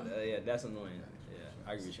 Yeah. Yeah, that's annoying. Yeah,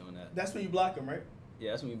 I agree with you on that. That's when you block them, right?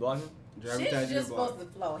 Yeah, that's when you block him. Shit's just supposed to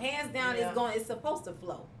flow. Hands down, it's supposed to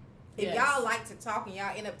flow. If Yes. y'all like to talk and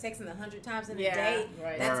y'all end up texting 100 times in a day,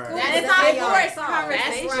 right. that's Right. cool. That That's is how not y'all forced talk.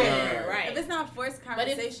 conversation. That's right. Right. If it's not forced But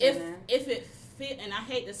conversation, then if it fit, and I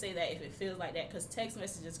hate to say that if it feels like that, because text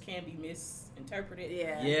messages can be misinterpreted.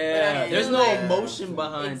 yeah. Yeah, But I there's feel no like- emotion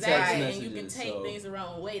behind text Exactly, messages. and you can take so. things the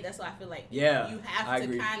wrong way. That's why I feel like Yeah, you have I to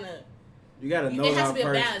agree. kind of. You gotta know It has that to be a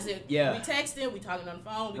person. balance. If Yeah. we texting, we talking on the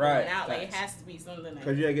phone, we Right, going out. Like it facts. has to be something Cause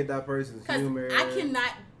like. you gotta get that person's Because humor. I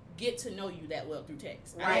cannot get to know you that well through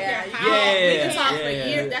text. I don't Right. care Yeah, how yeah, we can talk yeah, for yeah.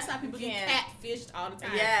 years. That's how people get can't. catfished all the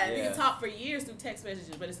time. Yes. We Yeah. can talk for years through text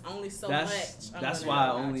messages, but it's only so That's much. I'm that's gonna why I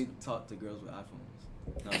know about only you. talk to girls with iPhones.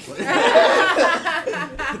 No,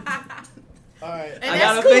 All right. And I that's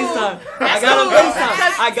gotta cool. FaceTime. I That's gotta cool.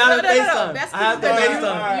 FaceTime. I gotta No. FaceTime. That's I have cool. to But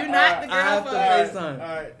FaceTime. You're not the girl I have for to All right, FaceTime.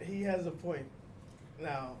 all right, he has a point.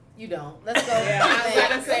 Now, You don't. Let's go. Yeah, I was about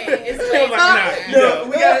to say it's Oh way my too God. no,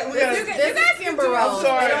 we got. This is Kimber Rose. I'm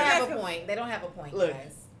sorry. They don't have a point. They don't have a point, Look.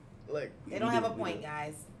 guys. Like, They don't have a point,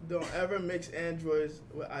 guys. don't ever mix Androids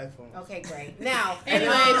with iPhones. Okay, great. Now,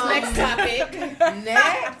 Anyways, next topic.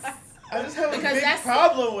 Next. I just have a Because big that's-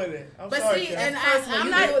 problem with it. I'm But sorry, see, Kat. and personal. I'm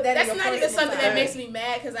You not. deal with that in That's your not even personal something that time. makes me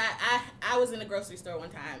mad because I was in the grocery store one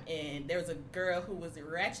time and there was a girl who was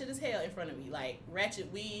ratchet as hell in front of me, like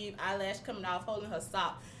ratchet weave, eyelash coming off, holding her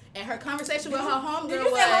sock, and her conversation with her homegirl Did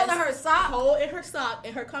you was say holding her sock? holding her sock,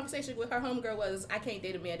 and her conversation with her homegirl was, "I can't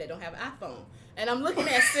date a man that don't have an iPhone." And I'm looking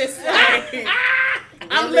at sis like,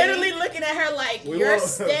 I'm literally looking at her like, We your won't-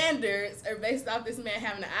 standards are based off this man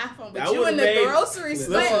having an iPhone, but That you in the would've made- grocery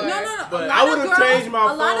Listen. store. No. But A lot I of would've girls- changed my a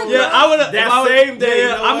lot of phone. girls- Yeah, I would have. That same day, you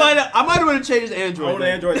know I what? might have changed Android. I want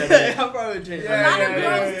then. Android that day. I probably would change. A lot Yeah, of yeah,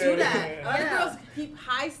 girls yeah, do yeah, that. yeah. A lot of Yeah. girls keep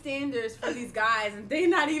high standards for these guys, and they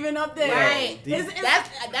not even up there. Right. It's-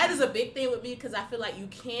 That is a big thing with me because I feel like you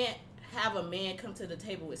can't have a man come to the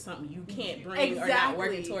table with something you can't bring or not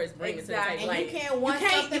working Exactly. towards bringing Exactly. to the And table. you can't want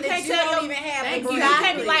something that you tell don't your- even have. Thank to you. bring. You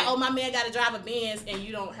can't be like, oh, my man got to drive a Benz and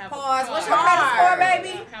you don't have Pause. a car. What's your credit score, baby?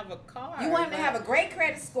 I don't have a car. You want him to have a great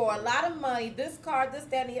credit score, a lot of money, this car, this,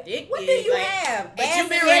 that, and the Dick What do is, you like- have? But Ass you've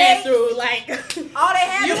been and ran headaches? through, like, All they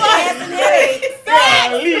have You is are- ass and headaches.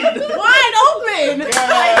 wide open.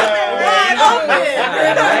 Wide open.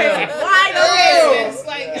 Wide open. It's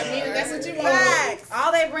like, I mean, that's what you want. Facts.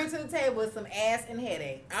 All they bring to the table is some ass and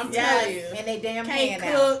headaches. I'm Yes. telling you. And they damn Can't hand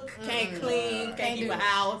out. cook, can't clean, can't Can't keep do- a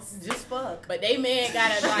house. Just fuck. But they man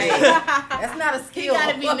gotta like, That's not a he skill.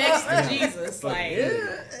 gotta be next to Jesus. Like,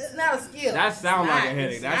 It's not a skill. That sounds like a not.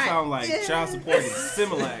 headache. It's That not. sounds like child support and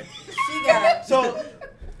Similac. She got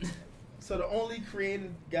So the only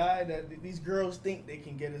creative guy that these girls think they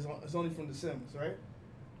can get is only from The Sims, right?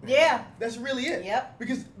 Yeah. That's really it. Yep.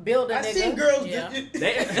 Because Build a I've nigga. seen girls. Yeah.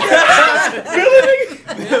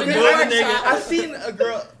 I've seen a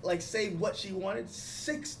girl like say what she wanted.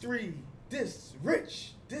 6'3", this,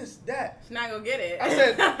 rich, this, that. She's not gonna get it.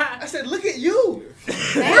 I said, look at you.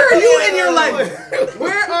 Where are you in your life?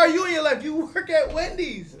 Where are you in your life? You work at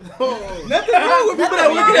Wendy's. Nothing wrong with people that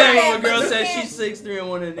Nothing work wrong at with Damn, that, a girl but you said can't- she's 6'3" and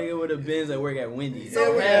want a nigga with a Benz that work at Wendy's.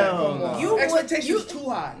 Yeah, Hell come no. on. You would- Expectations you- too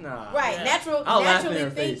high. Nah. Right, Yeah. I'll laugh in naturally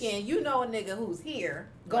her face. thinking, you know a nigga who's here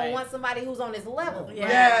gonna Right. want somebody who's on his level. yeah.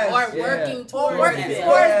 Yes. Or Yeah. working Or towards working that.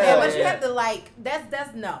 towards that, Yeah. but you Yeah. have to like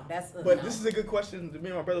that's no, that's But no. this is a good question that me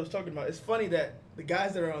and my brother was talking about. It's funny that the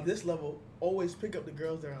guys that are on this level always pick up the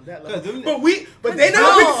girls that are on that level. 'Cause them- But they never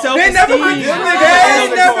No. pick, they never, Self-esteem. they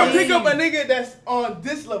never Self-esteem. pick up a nigga that's on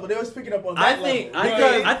this level. They always pick it up on I that think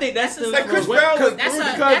level. I think that's the Like Chris Brown was That's a-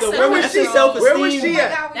 because that's the a- women that's she a self-esteem. Where was she Oh my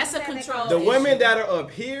at? God, we That's a said that control. the issue. women that are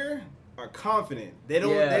up here are confident. They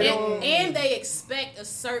don't. Yeah. They And, don't. and they expect a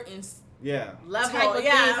certain Yeah. Level, type of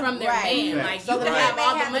yeah. thing from their Right. man. Right. Like So you the can man have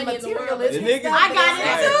all may the money in the world, but materialistic The niggas- stuff, I but got that's it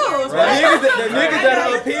not too. serious, The right? niggas that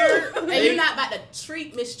are up here. and you're not about to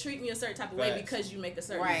mistreat me a certain type of way Facts. because you make a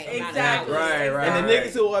certain Right. amount of Exactly. dollars. Right. And the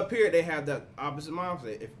niggas who are up here, they have the opposite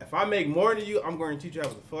mindset. If I make more than you, I'm going to teach you how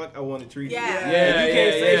the fuck I want to treat you. Yeah. If Yeah, you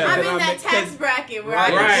can't say yeah. shit, I'm then in I that make- tax bracket where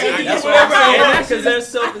Right. I Right. can That's see what I'm you. saying. because their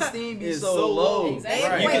self-esteem be It's so so low. low. Exactly.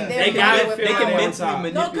 Right. You Wait, can, they're they not can, with they can power.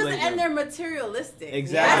 mentally No, because manipulate they're you. materialistic.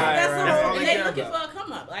 Exactly. That's the Right. whole That's all And they they care looking about. for a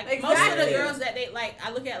come up. Like Exactly. most of the Yeah. girls that they like,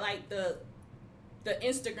 I look at like the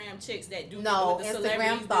Instagram chicks that do No, with the Instagram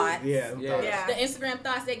celebrities. thoughts. Yeah. Yeah. Yeah. The Instagram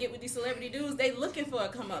thoughts they get with these celebrity dudes, they looking for a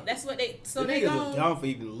come up. That's what they. So The they niggas go are dumb for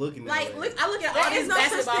even looking at like it. look. I look at all There these is no such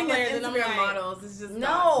basketball thing players as and I'm Instagram like, models. It's just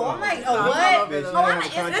No, I'm like, It's a all what? over the Bitch, Oh, I'm you an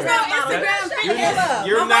have a There's Instagram no contract. model. Instagram Shut You're- the hell up.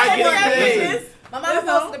 you're My not mama getting posted paid. pictures. My mama There's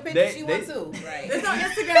no- posted a picture she they- wants to. There's no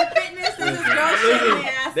Instagram fitness. There's this girl shaking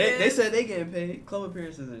their ass. They said they getting paid club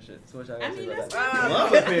appearances and shit. So what y'all I gotta say mean, about that's that?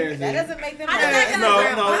 Club appearances. That doesn't make them. How does that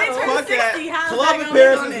No, When they turn fuck 60, that. how's Club that gonna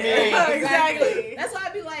appearances be on it? mean- Exactly. That's why I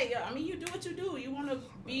be like, yo, I mean, you do what you do. You want to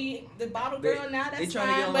be the bottle They- girl now, They that's trying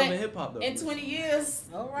to get fine. on Love and But Hip Hop though. in 20 years,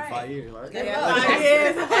 All 5 right. years, right? Good Yeah, luck. 5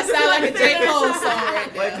 years. that sound like a J. Cole song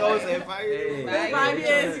right there. Like Cole said, 5 years. Hey. 5 They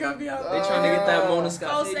years tryna- gonna be on. They trying to get that Mona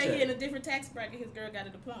Scott Cole say paycheck. he in a different tax bracket. His girl got a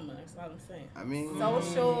diploma. That's all I'm saying. I mean,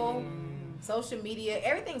 Social media,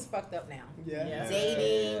 everything's fucked up now. Yeah.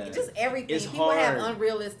 Dating, just everything. It's People have hard.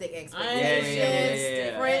 unrealistic expectations,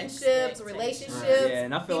 Yeah. friendships, Expectations. relationships. Yeah,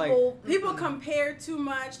 and I feel like People compare too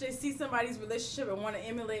much. They see somebody's relationship and want to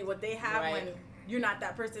emulate what they have Right. when you're not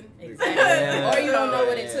that person. Exactly. Yeah. Or you don't know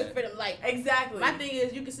what it Yeah. took for them. Like, Exactly. my thing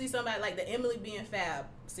is, you can see somebody like the Emily being Fab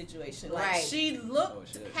situation. Like, Right. she looked Oh,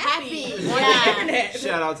 shit. happy on Yeah. the internet.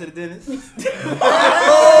 shout out to the dentist.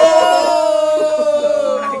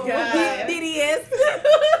 Oh, my God. BDS.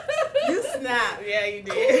 You snap. Yeah, you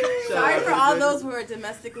did. Sorry for all those who are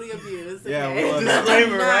domestically abused. Yeah, okay? well,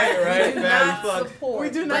 Disclaimer, right? We do Fab, not you fuck. support. We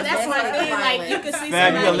do But not that's support one thing. violence. Like, you can see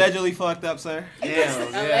Fab, you somebody. allegedly fucked up, sir. damn,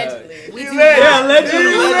 Allegedly. We do Yeah, not-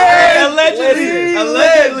 allegedly. Allegedly.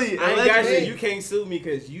 Allegedly. I ain't got Allegedly. you. You can't sue me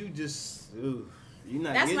because you just, ooh, you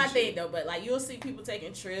not That's getting my shit. thing though, but like you'll see people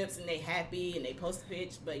taking trips and they happy and they post a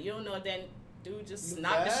pitch, but you don't know if that dude just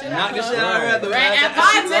knocked the shit out Knock of the her. shit out of her at the Right at after the-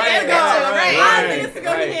 she Five took minutes it, ago. right. 5 minutes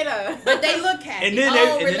ago, Right. he hit her. But they look happy. And then oh, they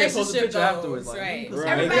post a relationship picture goals, afterwards, like, right? you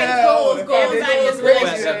Everybody's Yeah, goals, the goals. Everybody's foundation.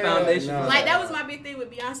 relationship. That foundation. Nah. Like that was my big thing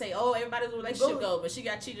with Beyonce. Oh, everybody's relationship Go- goal, but she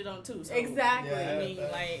got cheated on too. So, Exactly. Yeah. I mean,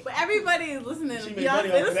 like, But everybody is listening to She made money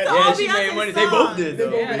Beyonce. off This of is that. all Yeah, she Beyonce made money. They both did though.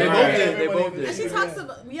 They both They did. both Right. did. They both And she did. talks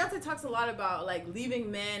about Beyonce talks a lot about like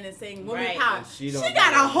leaving men and saying women Right. power. And She she don't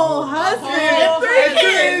got a whole husband whole and 3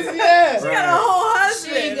 kids. husband. Yeah. She got a whole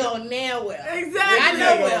she ain't husband. go nail well. Exactly. I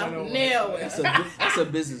know Yeah. well, nail well. That's a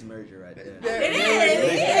business merger right there. It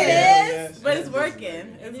is. Yes. But it's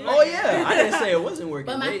working. It's Oh, Oh working. yeah, I didn't say it wasn't working.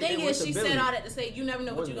 But my They thing went is, to she Billy. said all that to say you never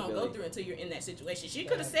know what Wasn't you're gonna Billy. go through until you're in that situation. She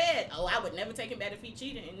could have said, "Oh, I would never take him back if he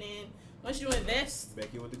cheated," and then once you invest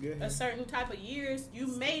Becky with the good a hair. certain type of years, you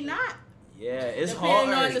may not, Yeah, it's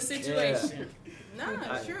depending hard. on the situation. No,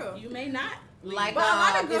 it's true. You may not. Like, But a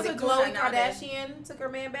lot of girls is are it doing Khloe that nowadays. Kardashian took her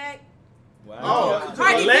man back? Wow. Oh,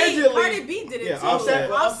 Cardi allegedly. B did it Yeah, too. Offset.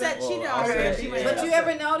 Offset cheated on her. Offset, She yeah. went- But you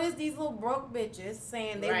ever notice these little broke bitches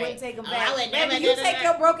saying they Right. wouldn't take him Oh, back? I would never Baby, do you that. take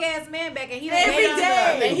your broke ass man back and he done Every made day.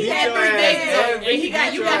 up. And he Beat had your 3 ass babies, every and you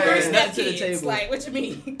got your three ass. Nothing to the stepkids. table. Like, what you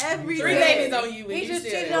mean? Every 3 day. babies on you. And He you just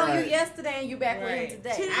still cheated on you Right. yesterday and you back with Right. him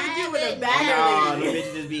today. Cheated I you with a would Nah, battery. them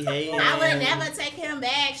bitches just be hating. I would never take him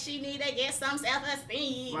back. She need to get some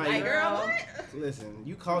self-esteem. Like, Like, girl, girl. what? Listen,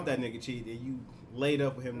 you caught that nigga cheating. You laid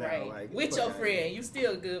up with him now. Right. Like, get With the your fuck outta friend. You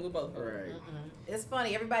still good with both of them. here. Right. It's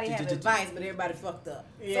funny. Everybody have advice, but everybody fucked up.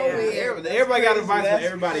 Yeah. So weird. Everybody got crazy. advice for That's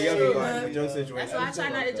everybody else. true. Like, with your situation. That's why I try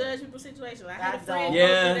not to judge people's situations. I had I a friend don't. go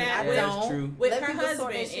Yeah, through that I with, that's true. with Let her people sort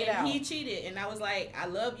husband, that shit and he out. cheated. And I was like, I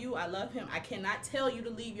love you, I love him. I cannot tell you to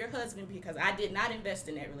leave your husband because I did not invest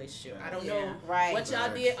in that relationship. I don't know Yeah. Right. what y'all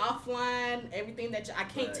Right. did offline, everything that I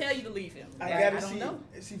can't Right. tell you to leave him. I Like, gotta don't see. know.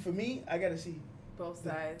 See, for me, I gotta see. Both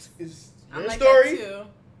sides. Is I'm your like story, that too.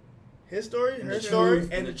 his story, her The story, truth,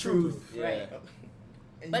 and the truth. Yeah. Right.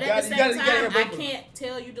 And But you at the gotta- same you gotta hear time, I both of them. can't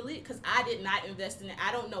tell you to leave because I did not invest in it.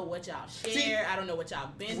 I don't know what y'all share. I don't know what y'all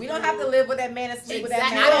been We through. don't have to live with that man and sleep with that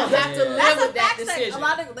Exactly. man. I don't have to Yeah. live That's a with that fact. Like, decision. a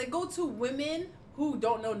lot of they go to women who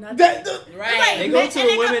don't know nothing. Right. They go And to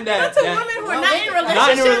they women go that- to that- women who are Well, not they- in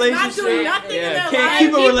not in a relationships, not relationship. doing nothing in Yeah, their can't life. keep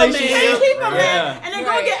a Keep 'em in. relationship. Can't keep them Yeah. in, and then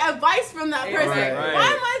Right. go get advice from that person. Right,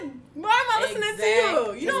 right. Why am I listening to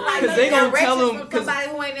you? You know how Because they gonna tell them- from 'cause- somebody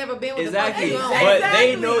who ain't never been with Exactly. the fuck Exactly. you But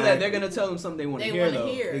they know Exactly. that they're gonna tell them something they want to They hear want to though.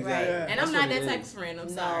 hear. Exactly. Right. And That's I'm not what that it type is. of friend. I'm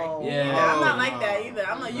No. sorry. Yeah. I'm not like nah. that either.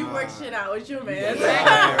 I'm like, you work Nah. shit out with your man. Exactly.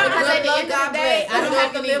 Right. Because at the Love end of God the day, bless. I don't Love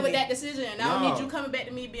have to God live with need that decision. And I don't No. need you coming back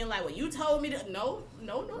to me being like, well, you told me to. No.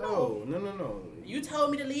 No. You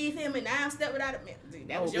told me to leave him and now I'm stuck without him. Dude,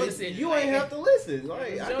 that was No, your bitch, decision. You ain't Like, have to listen. Like,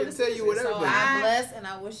 It was I your can tell decision. you whatever. So but I- God bless, and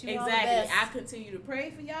I wish you all the Exactly. best. I continue to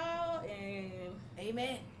pray for y'all and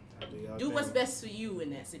Amen. do what's best for you in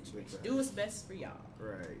that situation. Do what's best for y'all.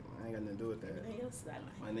 Right. I ain't got nothing to do with that. Everything else,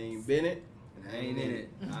 I My don't name Bennett. I ain't in it.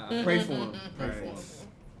 I pray for him. Pray for him. Right. So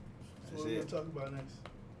what That's we gonna it. talk about next?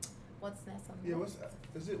 What's next on Yeah, the what's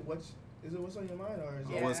what's on your mind or is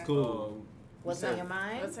Oh, it? what's cool? What's on your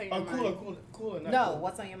mind? What's on your Oh, mind? cool or not? No, cool?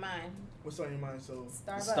 what's on your mind? What's on your mind? So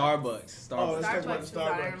Starbucks. Starbucks. Oh, let's talk Starbucks about is the on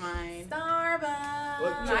our Starbucks. mind.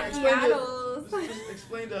 What- Starbucks. explain Macchiatos. Just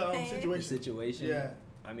explain the Thanks. situation. Situation. Yeah.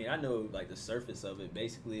 I mean, I know like the surface of it.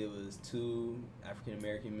 Basically, it was two African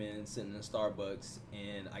American men sitting in Starbucks,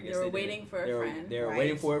 and I guess They were waiting for a friend. They were Right.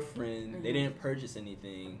 waiting for a friend. They didn't purchase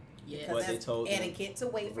anything. Yeah. Because What they that's told them. etiquette to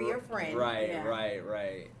wait for your friend. Right, Yeah.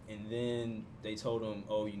 right. And then they told them,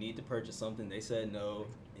 "Oh, you need to purchase something." They said no,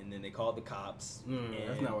 and then they called the cops. That's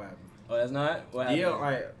and- not what happened. Oh, that's not what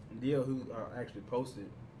happened. DL who actually posted,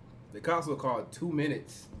 the cops were called 2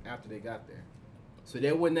 minutes after they got there. So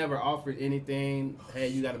they would never offer anything. Hey,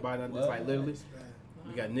 you got to buy nothing. Just like literally,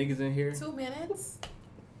 we got niggas in here. 2 minutes.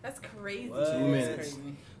 That's crazy. What? 2 minutes.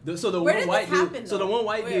 So the Where one did white this happen, dude. So the though? one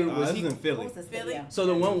white Where? dude This was is in What Philly. was this? Philly? Yeah. So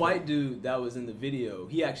the one white dude that was in the video,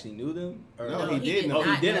 he actually knew them. Or No, he did not know.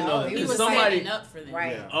 Oh, he didn't know them. He Because was somebody. standing up for them.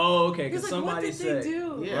 Right. Yeah. Oh, okay. He was Because like, somebody what did said. they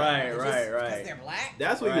do? Yeah. Right. Because they're black.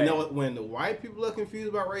 That's when Right. you know when the white people are confused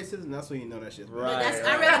about racism. That's when you know that shit's Right. But that's,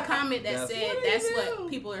 right. I read a comment that That's- said What do you that's do? what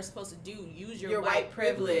people are supposed to do. Use your, Your white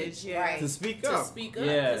privilege yeah. Right. to speak to up. speak up.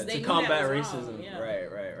 Yeah, 'cause they to knew combat that was racism. wrong. Yeah.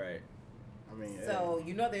 Right. I mean, So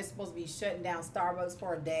you know they're supposed to be shutting down Starbucks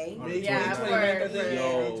for a day. On May the Yeah, 20th, for- I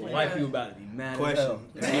Yo, think. white people about to be mad Question.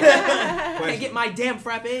 as hell. Question. get my damn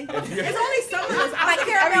frappe. There's only some of us. Like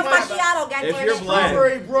caramel macchiato got If there. you're black-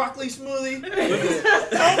 Strawberry broccoli smoothie.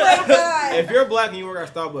 Oh my god. If you're black and you work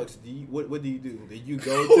at Starbucks, what do you do? Do you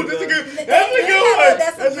go Ooh, to that's a the? good. They- That's a they good have one. it.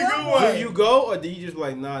 That's a good one. Do you go or do you just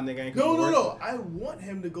like nah, nigga ain't No, coming no, to no. work? I want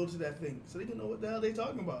him to go to that thing so they can know what the hell they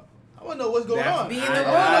talking about. I want to know what's going That's- on. Be in the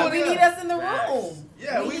I- room. We need us in the Facts. room.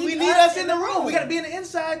 Yeah, we need us in the room. We got to be in the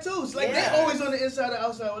inside too. It's like Yeah. they always on the inside or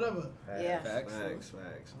outside, whatever. Yeah. Facts.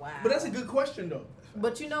 Wow. But that's a good question though.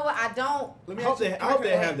 But you know what? I don't. Let me I hope ask you, they- I hope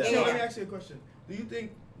they have that. Let me Yeah. ask you a question. Do you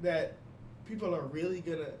think that black people are really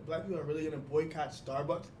gonna boycott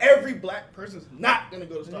Starbucks? Every black person's not gonna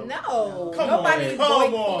go to Starbucks. No. Come Nobody on,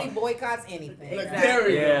 come fully on. boycotts anything. Like, Exactly. there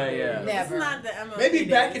we go. Yeah. Never. It's not the MLK Maybe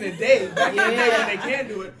back in the day, when Yeah. they can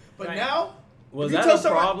do it, but Right. now. Was If you that tell a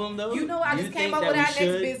somebody- problem though? You know, I You just came think up that with we our next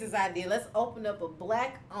should? business idea. Let's open up a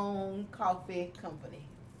black-owned coffee company.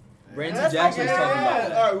 Brandon Let's T. Jackson was open it talking up. about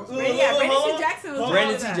that. All right, Yeah, hold Brandon on. T. Jackson was Hold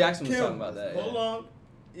Brandon on. T. Jackson was Kim, talking about that. Hold on.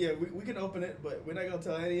 Yeah, we can open it, but we're not gonna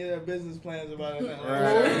tell any of our business plans about it. Right.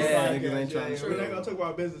 Yeah, niggas ain't trying to We're not screw. gonna talk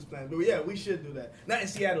about business plans, but yeah, we should do that. Not in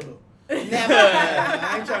Seattle though. Never.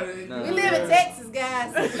 I ain't trying to. No. We live in Texas,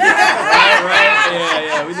 guys. Right.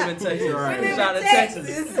 Yeah. We live in Texas. Right. We live Shout in out to Texas.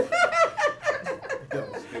 Texas.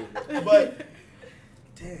 But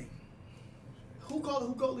dang, who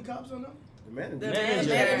called the cops on them? The manager.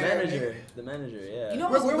 The manager. Yeah. You know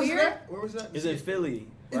Where what's was weird? that? Where was that? Is it Philly?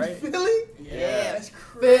 In Right. Philly? Yeah. That's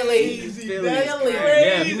Philly. crazy. Philly. That's Philly. crazy.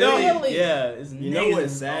 Yeah, You know- Philly. Yeah, it's You know what's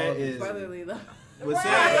amazing. sad is Brotherly love. what's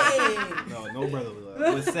sad. Right. No brotherly love.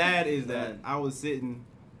 What's sad is that I was sitting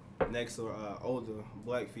next to an older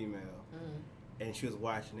black female, and she was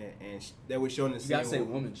watching it, and they were showing the You scene. gotta say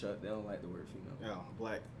where- woman, Chuck. They don't like the word female. Oh,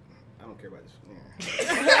 black. I don't care about this.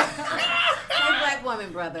 One black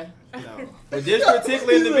woman, brother. No, but this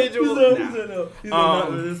particular individual. Nah.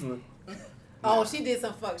 this one. Oh, she did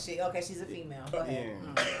some fuck shit. Okay, she's a female. Go ahead.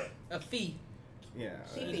 Yeah, A fee. yeah.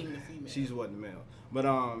 She Ain't even female. a female. She's wasn't a male, but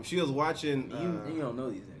she was watching. You don't know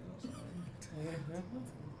these things.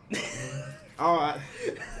 Oh,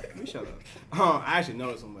 let me shut up. I actually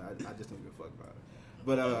know somewhere. I just don't give a fuck about it.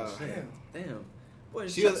 But Damn. Boy,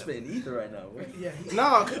 She Chuck's was- spitting ether right now. Boy. Yeah. no,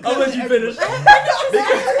 I'll let you finish. because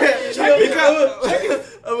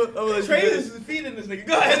Trey is feeding this nigga.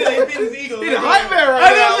 Go ahead and feed his ego. He the hype man right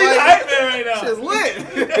I now. know he's the like, hype man right now. shit's lit.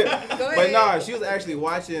 Go But ahead. nah, she was actually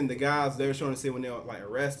watching the guys. They were showing to see when they were like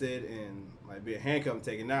arrested and like being handcuffed and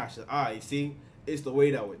taken out. She's like, you see, it's the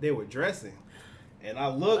way that they were dressing. And I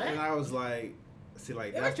looked and I was like, see,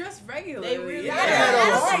 like They were that's. dressed regularly. They really Yeah, are. I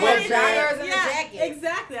don't see Sweat any joggers and a Yeah, jacket.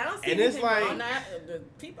 exactly. I don't see And it's anything like- wrong. On that, the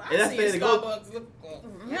people And I that's see in the go- Starbucks look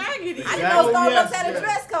Raggedy. I didn't Exactly, know Starbucks yes, had a yes.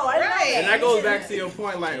 dress code. I didn't know Right. And that. that goes back to your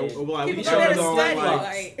point, like, we People ever better gonna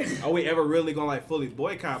study. like, are we ever really gonna like fully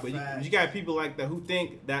boycott? But Facts. you got people like that who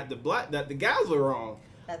think that the guys were wrong,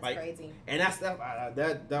 That's like, crazy. and that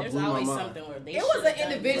There's blew my always mind. something where they It was should've an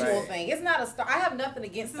done individual Right. thing. It's not a star. I have nothing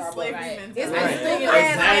against It's a Starbucks. slavery Right. mentality. It's Right. a stupid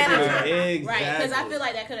ass Exactly. manager. Exactly. Right, because I feel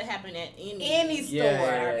like that could have happened at Any store,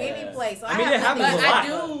 Yeah. any place. So I mean, have it happens nothing a But lot.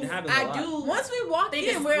 against- It happens a lot. I do. Once we walk think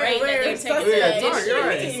in, it's we're great that they're stuck taking to Yeah, that dark, issue. you're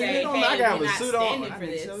right. to say, You don't hey, like to have we're a not suit on. standing I for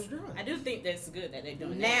think this. so, sure. I do think that's good that they're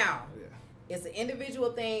doing that. Now, Yeah. It's an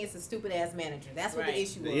individual thing. It's a stupid ass manager. That's what Right. the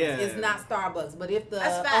issue was. Yeah. It's not Starbucks. But if the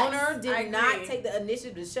That's facts. owner I did not agree. take the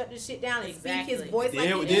initiative to shut this shit down and Exactly. speak his voice Then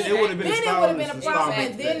like he it did, would have been then a it would have been a Starbucks problem, thing.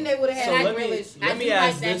 and then they would have So had let real me- issues. I let me do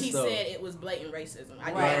ask like that this, he though. said it was blatant racism. I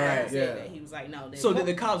do Right. like that he Yeah. said that. He was like, no. So did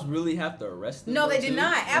the cops really have to arrest him? No, they though, did too?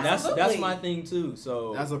 not. And that's Absolutely. my thing too.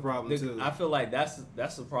 So That's a problem too. I feel like that's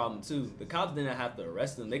a problem too. The cops didn't have to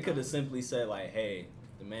arrest him. They could have simply said like, "Hey,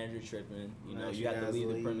 the manager tripping. You know, Manager you have to has leave to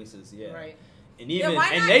the leave." premises." Yeah. Right. And Yeah, even why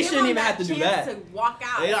not and they give shouldn't them even have to do chance that. to walk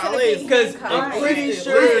out. Yeah, instead of at least- being Because handcuffed. I'm pretty At least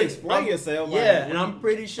sure explain yourself. like, Yeah, and I'm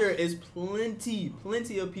pretty sure it's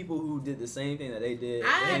plenty of people who did the same thing that they did.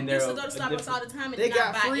 I and used they're to go to a Starbucks different- all the time and They not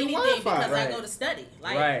got buy free anything Wi-Fi. because I Right. go to study.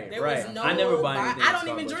 Like Right, there right. was no. I never buy anything I at don't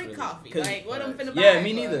even Starbucks, drink really. coffee. 'Cause- Like what I'm finna buy? Yeah,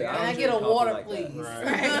 me neither. Can I don't get a drink coffee water, like that. please?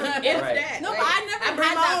 Right. If Right. that. No, like, but I never bring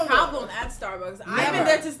had my that own problem water. at Starbucks. Never. I've been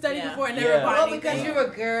there to study Yeah. before and never Yeah. bought Well, anything. because you're a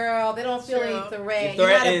girl, they don't feel True. any threat. You You're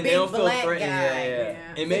not a and they big don't feel black threatened. guy. Yeah. Yeah.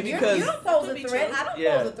 And maybe You because don't pose Could a be threat. true. I don't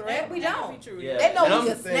Yeah. pose a threat. We That don't. could be true, Yeah. They know And we I'm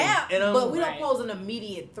can saying- snap, and I'm- but we don't Right. pose an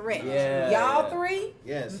immediate threat. Yeah, Y'all yeah. three,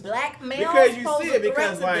 Yes. black males, Because you pose see a it threat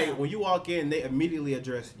because to like them. when you walk in, they immediately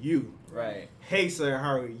address you. right. Hey sir,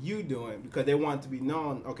 how are you doing? Because they want to be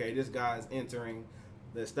known. Okay, this guy's entering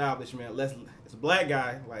the establishment. It's a black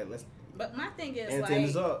guy. Like let's But my thing is ante like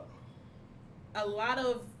this up. a lot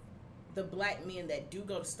of the black men that do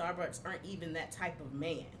go to Starbucks aren't even that type of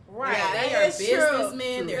man. Right. Yeah, they That are is true.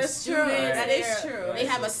 businessmen. They're That's true. students. That they're- is true. They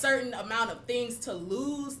have a certain amount of things to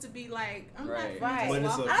lose to be like, I'm Right. not Right. But it's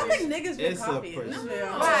walking a- I don't think niggas drink It's a coffee. pers- No.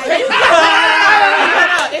 Right.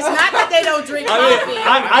 No, it's not that they don't drink I mean, coffee.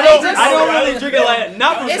 I don't really drink it like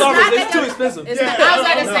not from It's not Starbucks. that It's too they- expensive. It's not, I was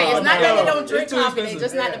about to say, it's not that they no, don't drink it's too coffee. They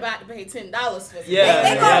just expensive. not about to pay $10 for it. Yeah,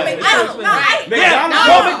 They go to yeah, McDonald's. it's No, too expensive. Right. McDonald's.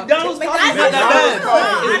 No. McDonald's McDonald's coffee. It's not that bad. No,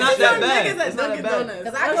 It's I not just that know bad. niggas at It's not that Dunkin' bad. Donuts.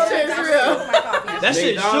 Because I go That to shit's McDonald's real. for my coffee. That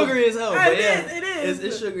shit McDonald's- sugary as hell. But It yeah, is, it is.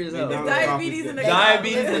 It's sugary as hell. McDonald's It's coffee's diabetes good. in the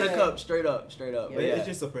Diabetes in a Yeah. cup, straight up. But yeah, It's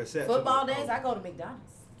just a perception. Football of- days, I go to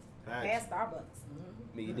McDonald's. Facts. Past Starbucks.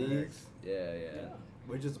 Mickey D's. Yeah.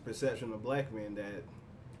 But it's just a perception of black men that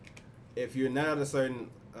if you're not a certain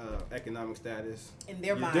economic status, In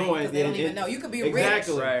their you're mind, doing because they don't it- even know. You could be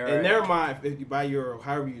exactly. rich. Right. In their mind, if you buy your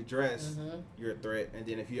however you dress, Mm-hmm. you're a threat. And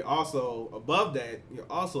then if you're also above that, you're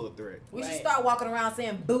also a threat. We should Right. start walking around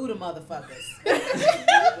saying boo to motherfuckers.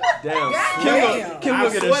 Damn. Damn. Kim I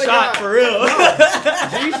will get a swear to shot God. for real.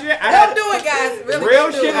 G shit, I Don't had- do it, guys. Really, Real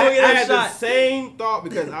don't do shit. it. We'll get I a had the shot. same thought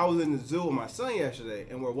because I was in the zoo with my son yesterday,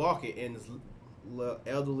 and we're walking, and this little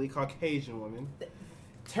elderly Caucasian woman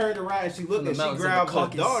turned around and she looked From the and she mountains of grabbed the her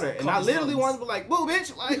Caucasus- daughter, and I Caucasus literally Mountains. wanted to be like, "Boo,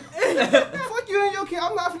 bitch! Like, fuck you and your kid.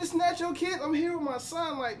 I'm not gonna snatch your kid. I'm here with my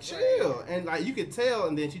son. Like, chill." And like you could tell,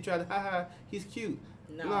 and then she tried to, haha, he's cute.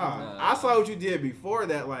 No. Nah, I saw what you did before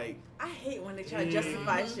that. Like, I hate when they try to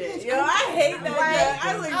justify Mm. shit. Yo, I hate that. Right.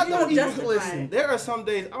 I was like, I you don't don't even justify listen. it. There are some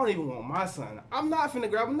days I don't even want my son. I'm not finna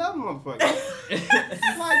grab another motherfucker. Like, get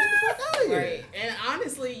the fuck out of here. Right. And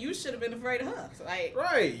honestly, you should have been afraid of her. Like,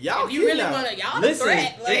 Right, y'all. if you really kidnapped. want to, y'all the Listen,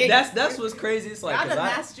 threat. Like, that's what's crazy. It's like Y'all the 'cause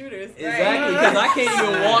I- mass shooters. Exactly, because I can't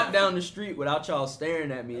even walk down the street without y'all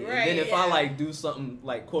staring at me. And Right, then if I yeah. like do something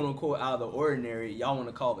like quote unquote out of the ordinary, y'all want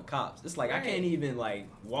to call the cops. It's like I Right. can't even like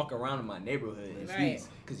walk around in my neighborhood in Right. peace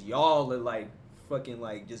because y'all are like fucking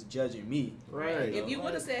like just judging me. Right. If you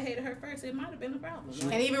would have said hey to her first, it might have been a problem. And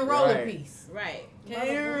Like, even roll a Right. piece. right.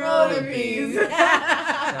 Roll a piece. Shout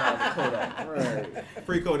out to Kodak. Right.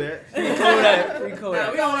 Free Kodak. Free Kodak. Free Nah,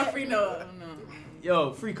 Kodak. we don't want free no.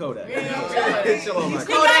 Yo, free Kodak. We ain't gonna Chill on my He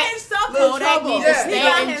got himself in Kodak trouble. needs to He stay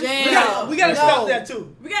got in himself- jail. We gotta No. stop that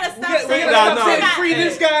too. We gotta We stop gotta saying stop that. saying free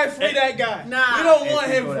this guy, free that guy. Nah. We don't want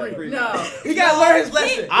Hey, him Kodak. free. No. He gotta learn his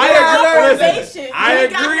lesson. I He got agree. motivation. I He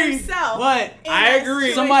got agree. himself But in I that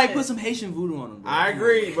agree. somebody situation. put some Haitian voodoo on him. Bro. I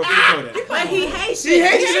agree, but free Kodak. But he hates He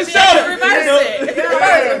hates you to show it. Reverse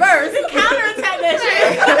it. Reverse. Counterattack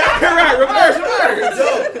that Right, reverse.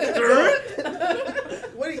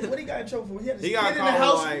 What he got in trouble for? He had his He kid got in the caught with,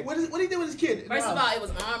 house. like- What he did with his kid? First of all, it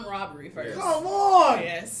was armed robbery first. come on.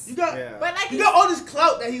 Yes. You got Yeah. But like you got all this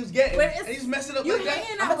clout that he was getting, But it's- and he's messing up you like that.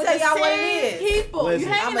 hanging I'ma out with tell the y'all what it same is. people. Listen.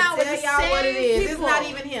 You hanging I'm out gonna with tell the y'all what it same is. people. It's not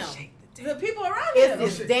even him. The people around It's him.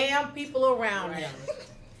 this damn people around him.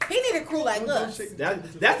 He need a crew like us.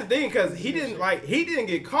 That's the thing, cause he didn't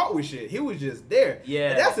get caught with shit. He was just there. Yeah.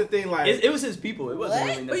 And that's the thing, like It was his people. It wasn't What?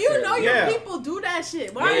 really But you know necessarily- your Yeah. people do that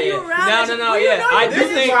shit. Why are Yeah, you yeah. around? No, that no, shit? no, Well, you yeah. know I your this do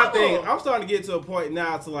people is think- my trouble. thing. I'm starting to get to a point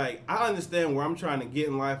now to like I understand where I'm trying to get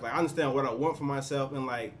in life. Like I understand what I want for myself, and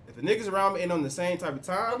like if the niggas around me ain't on the same type of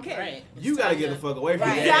time, Okay. Right. you It's gotta time get the to- fuck away from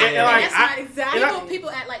Right. me. Exactly. And, like, That's I- not exactly. and I- People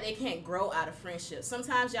act like they can't grow out of friendships.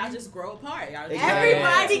 Sometimes y'all just grow apart. Y'all just Exactly.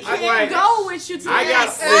 Everybody I can't like- go with you to I the got-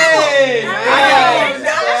 next listen,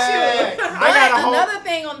 I got a whole. Another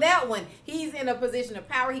thing on that one, he's in a position of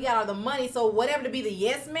power. He got all the money, so whatever to be the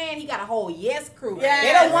yes man, he got a whole yes crew. Yes.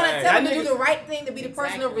 They don't want to Right. tell him to That do nigga- the right thing, to be the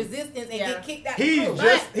person of Exactly. resistance and Yeah. get kicked out. He's the crew.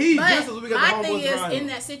 just as we got the my homeboys thing is, around him. in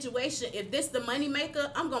that situation, if this the money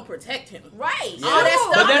maker, I'm gonna protect him. Right. All that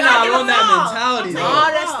stuff. But they're y'all not get on that wrong. mentality, though. All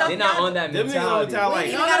that stuff. They're not y'all- on that Them niggas on the mentality. towel like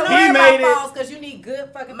You No, ain't no, gotta no. worry he about made it. falls because you need good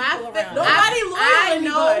fucking My people around. Nobody loyal I to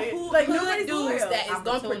know anybody. who Like, good nobody's dudes loyal. that is gonna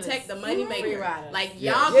Opportunists. protect the money maker. Free riders. Like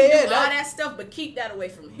Yeah. y'all Yeah, can do that- all that stuff, but keep that away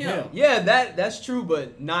from him. Yeah, that's true,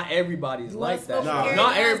 but not everybody's like that. No.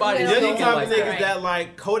 Not everybody's Just Don't the know type like of that. niggas Right. that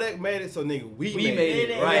like Kodak made it, so nigga we We made it,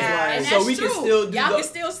 it. right? Yeah. And So that's we true. can still do y'all the, can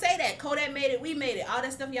still say that Kodak made it, we made it. All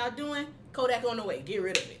that stuff y'all doing, Kodak on the way. Get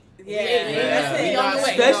rid of it. Yeah. That's it. Yeah. We on the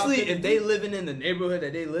way. especially if they living in the neighborhood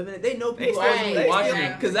that they live in, they know people Right. always gonna be watching Right.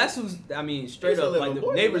 them. Because that's who's, I mean, straight He's a up, like little the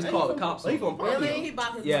boy. neighbors He call the from- cops he on from them. Parkville. Really? He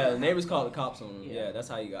bought his Yeah, mother. the neighbors call the cops on them. Yeah. Yeah, that's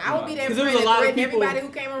how you got. I would be that Because friend there was a lot of threaten people. everybody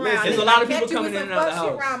who came around. Listen, there's a If lot I of people catch you coming with in some and out the fuck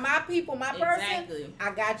shit house. around my people, my person, Exactly.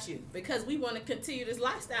 I got you. Because we want to continue this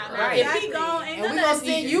lifestyle. Now, Right. if he gone, ain't And we none gonna of us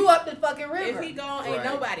send eating. you up the fucking river. If he gone, ain't Right.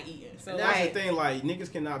 nobody eating. So And that's Right. the thing, like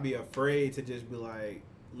niggas cannot be afraid to just be like,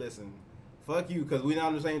 listen, fuck you, because we not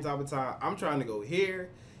on the same type of time. I'm trying to go here,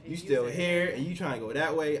 you still here, and you trying to go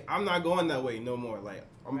that way. I'm not going that way no more. Like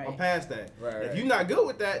I'm Right. past that. Right, If right. you're not good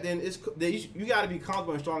with that, then you got to be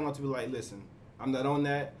comfortable and strong enough to be like, listen, I'm not on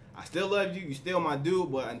that. I still love you. You still my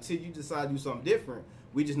dude, but until you decide to do something different,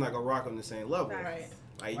 we just not gonna rock on the same level. Right.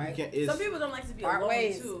 Like Right. you can't. It's, Some people don't like to be Part alone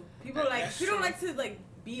ways. too. People don't like to like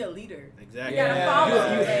be a leader. exactly. You gotta Yeah.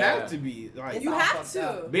 follow. You Yeah. have to be like It's You all have fucked to.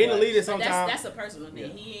 up. being a leader But sometimes. that's a personal thing.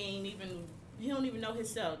 Yeah. He don't even know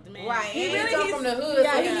himself. The man. Right. He And really- he come he's- from the hood,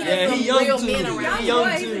 yeah, so he yeah. needed Yeah, some he young real too. men He's around. Young young boy,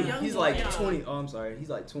 he's a too. young He's boy. like Yeah. 20. Oh, I'm sorry. He's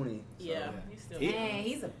like 20. So. Yeah, he's still He- Man,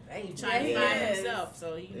 he's a baby. trying to Yeah, find he is. himself.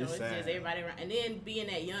 So you know, It's it's sad. just everybody around. And then being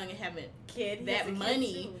that young and having Kid, he that has a kid,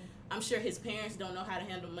 money, too. I'm sure his parents don't know how to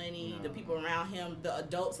handle money. No. The people around him, the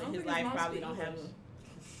adults I in don't his think his life mom probably speak don't have English. him.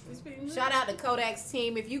 You speak English? Shout out to Kodak's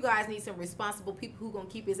team. If you guys need some responsible people who gonna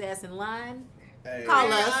keep his ass in line, Hey,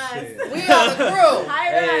 call us. shit. We are the crew.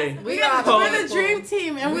 Hire Hey. us. We We are got we're the the dream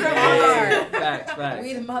team, and we're Yeah. hard. Facts, facts.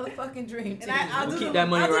 We the motherfucking dream team. And I'll We'll do keep the, that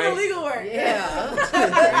money I'll do right. the legal work.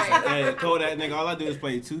 Yeah. Hey, Kodak nigga, all I do is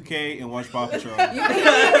play 2K and watch Paw Patrol. He need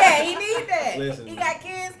that. He need that. Listen, He got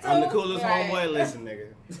kids too. I'm the coolest Right. homeboy. Listen, nigga.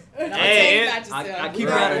 Don't Hey, tell you about I yourself. keep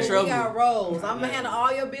We her out got- of trouble. We got roles. I'm gonna Man. handle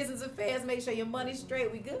all your business affairs. Make sure your money's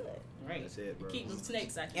straight. We good. Right. That's it, bro. Keep them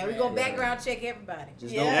snakes out And we your gonna ass. background check everybody.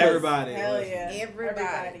 Just Yes. don't Everybody. Hell listen. yeah.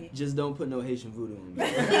 Everybody. just don't put no Haitian voodoo on me.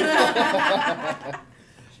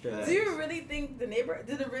 Straight Do you really think the neighbor?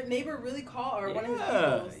 Did the neighbor really call or one of his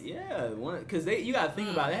yeah, peoples? yeah, because you gotta think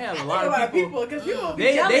about it. They have I a think lot about of people. people because people be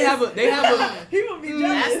They jealous. have a people be jealous.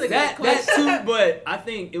 That's a good that question. too, but I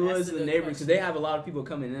think it That's was a the good neighbors because question. they have a lot of people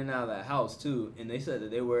coming in and out of that house too, and they said that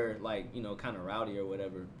they were like kind of rowdy or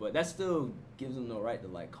whatever, but that still gives them no right to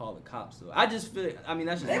like call the cops. So I just feel, I mean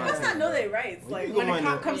that's just They my must not opinion, know bro. their rights. Well, Like you when a going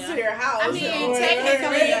cop to- comes Yeah. to your house. I mean, or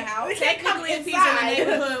technically, they can't come Technically, if he's in a inside.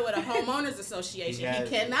 neighborhood with a homeowners association, He he has-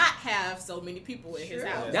 cannot have so many people in his True.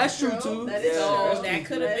 house. That's true too. That is Yeah, So that's that true,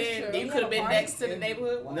 could have That's been. true. You could have been Party. next to the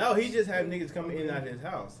neighborhood watch. No, he just had niggas coming in and out of his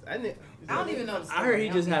house. I don't even know. The I heard he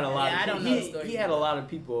story. just had a lot. Yeah, I of don't people. know the story. He had a lot of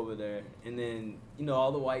people over there, and then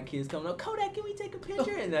all the white kids coming up. Kodak, can we take a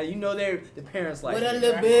picture? And the parents like, With a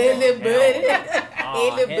little bit, little bit, Aw,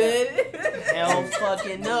 little bit. hell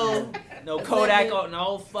fucking no. No Kodak,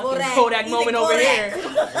 no fucking Kodak. Kodak He's a moment over Kodak.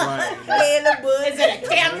 here. Right. Little bit. Is it a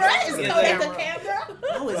camera? Is Yeah. Kodak a camera?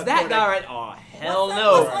 Oh, is that guy right? Oh, hell What's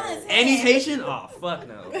no. on his And he's head? Haitian? Oh, fuck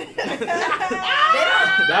no.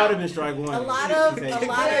 That would have been strike one. A lot of.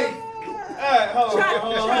 All right,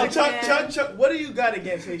 hold on. Chuck, Chuck, what do you got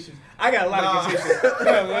against Haitians? I got a lot Nah. against Haitians.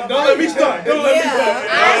 Don't let me start. Don't let me Yeah. start.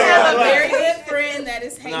 I have a Right. very good friend that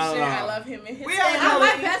is Haitian. No. I love him and his We have- family. I'm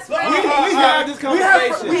my best Look, friend. We had this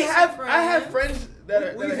conversation. I have friends that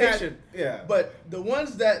are We had- Haitian, yeah. but the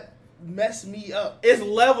ones that mess me up, It's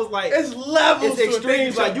levels like it's levels it's to a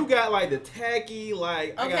extremes. thing, Like you got like the tacky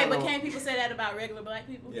like. I Okay, got but no- can't people say that about regular black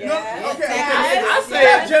people? Yeah. No, Yeah. okay, Yeah. I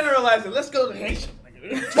say generalize it. Let's go to Haitian.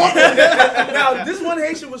 Now, this one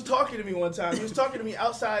Haitian was talking to me one time. He was talking to me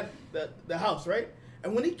outside the house, right?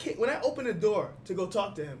 And when I opened the door to go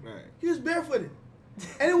talk to him, Right. he was barefooted.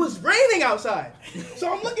 And it was raining outside.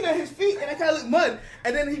 So I'm looking at his feet and I kind of look mud.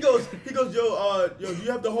 And then he goes, yo, do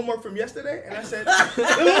you have the homework from yesterday? And I said,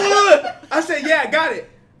 yeah, I got it.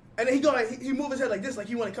 And then he moved his head like this, like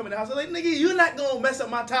he want to come in the house. I was like, nigga, you're not gonna mess up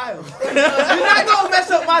my tiles. You're not gonna mess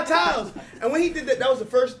up my tiles. And when he did that, that was the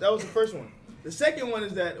first one. The second one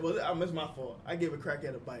is that, well, it's my fault. I gave a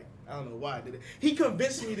crackhead a bike. I don't know why I did it. He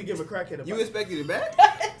convinced me to give a crackhead a bike. You expected it back?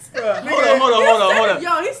 Bruh, Hold on.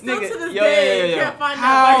 Yo, he still Nigga, to this yo, day yo. can't find I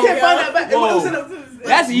that. can't find that back. It was in Whoa. a, That's Nigga,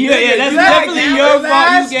 that's you definitely not- your the fault. You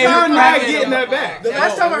last gave time a not crackhead getting a that bike. back. The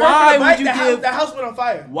last time I Why heard the would bike, you the give- house went on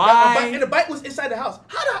fire. Why? And the bike was inside the house.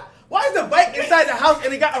 Why is the bike inside the house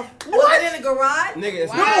and it got a Was what? it in the garage? Nigga,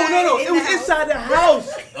 it's No. In It the was house? inside the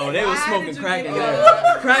house. Oh, they was Why smoking did you crack give in it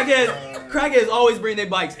there. Crackheads always bring their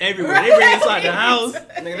bikes everywhere. They bring it inside the house.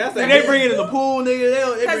 Nigga, that's Nigga, they bring it in the pool, nigga.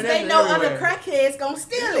 They Because bring they that know shit other everywhere. crackheads gonna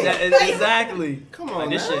steal it. Exactly. Come on, Like,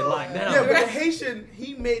 this man. shit locked down. Yeah, but the Haitian,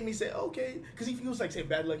 he made me say, okay, because he feels like, say,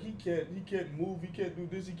 bad luck. He can't move. He can't do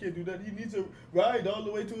this. He can't do that. He needs to ride all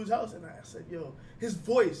the way to his house. And I said, yo, his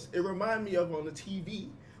voice, it reminded me of on the TV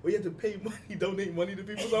where you have to pay money, donate money to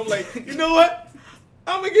people. So I'm like, you know what?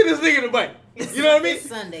 I'm gonna get this nigga the bike. You know what I mean? It's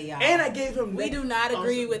Sunday, y'all. And I gave him. We do not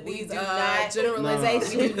agree with we these do not-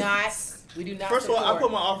 generalizations. We do not. We do not. First of all, I support.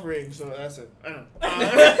 put my offering, so that's it.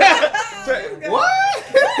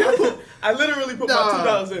 What? I literally put Nah. my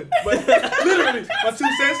 $2 in, but literally my 2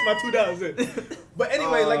 cents, my $2 in. But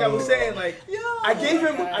anyway, like I was saying, like I gave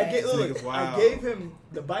him, This nigga's I wild. gave him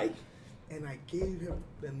the bike, and I gave him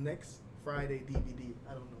the next Friday DVD.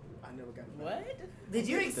 I don't know. I never got it. What? Did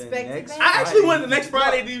you The expect it? next- back? I actually wanted the next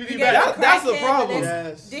Friday DVD You back. got a That's the crackhead problem.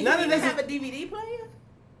 Yes. Did None he of even this have a DVD player?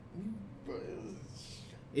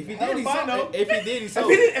 If he Hell did, he if I know. sold. If he did, he If sold.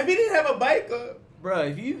 he didn't have a bike, Bro,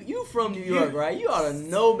 if you from New York, right? You ought to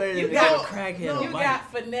know better than You to got- give a crackhead a You bike.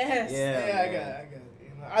 got finesse. Yeah. yeah, I got it. You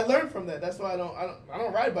know, I learned from that. That's why I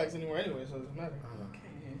don't ride bikes anymore anyway, so it doesn't matter.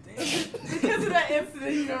 Because of that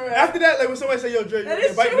incident, you know, right? After that, like when somebody say, "Yo, Dre, That your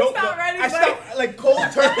is bike," true, nope, stop no. riding I stopped like cold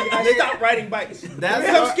turkey. I stopped riding bikes. That's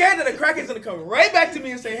Because I'm what- scared that a crackhead's gonna come right back to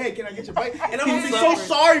me and say, "Hey, can I get your bike?" And I'm gonna He be so suffers.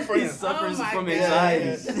 sorry for He him. suffers Oh my from God.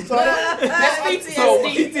 anxiety. So I don't, That's So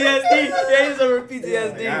PTSD. PTSD. Yeah, he's over Like,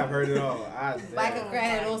 PTSD. I've heard it all. Like a Oh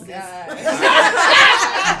crackhead my also.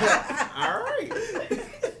 All right.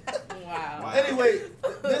 Wow. anyway,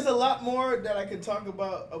 there's a lot more that I could talk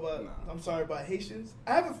about. I'm sorry about Haitians.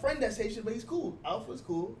 I have a friend that's Haitian, but he's cool. Alpha's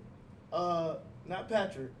cool. Not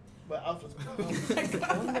Patrick, but Alpha's cool.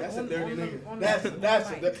 That's a dirty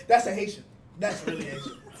nigga. That's a Haitian. That's really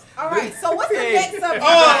Haitian. All right. So what's the next subject? What's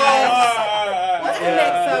the Yeah.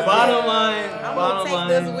 next subject? Bottom line. I'm Bottom gonna take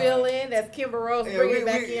this line. wheel in. That's Kimber Rose. Yeah, Bring we- it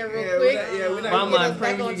back we- in real yeah, quick. we're not- Bottom Get line, us back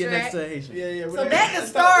Prim, you on get track. next to Haitian. Yeah. So back to let's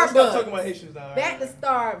stop Starbucks. talking about Haitians now. Back to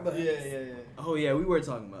Starbucks. Yeah. Oh yeah, we were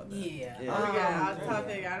talking about that. Yeah. Oh, we got off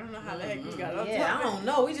topic. I don't know how the heck we got off Yeah, I topic. don't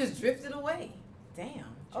know. We just drifted away. Damn.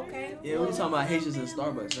 Okay. Yeah, we were talking about Haitians in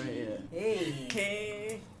Starbucks, right? Yeah. Hey.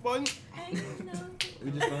 Okay. Bun. We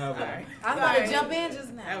just don't have Alright. I was about to Sorry. jump in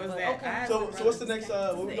just now. That was but that. Okay. So what's the next?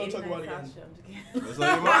 What we gonna talk about again? What's on your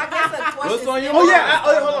I mind? guess a question. What's on your Oh mind? yeah.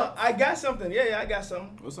 Hold on. I got something. Yeah, I got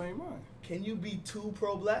something. What's on your mind? Can you be too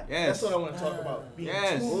pro-black? Yes. That's what I want to talk about. Being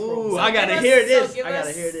Yes. too Ooh, pro-black. I gotta give us- hear so this. give I gotta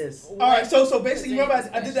us- hear this. All right, so basically, remember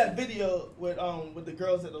I did that video with the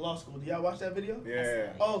girls at the law school. Did y'all watch that video?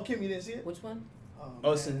 Yeah. Oh, Kim, you didn't see it? Which one? Oh,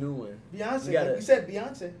 man. it's a new one. Beyonce. You gotta- Like we said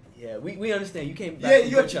Beyonce. Yeah, we understand. You came back Yeah, from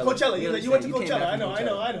you went to Coachella. Coachella. We You understand. went to You came Coachella. back I from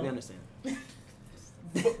know. We understand.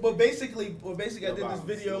 But basically, I did No this violence,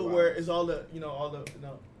 video no where violence. it's all the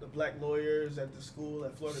black lawyers at the school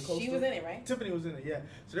at Florida Coastal. She was in it, right? Tiffany was in it, yeah.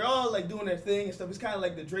 So they're all like doing their thing and stuff. It's kind of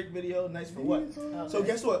like the Drake video, Nice for What. So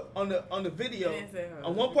guess what? On the video, You didn't say her.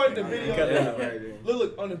 on one part of the video, Cut it out. Right there.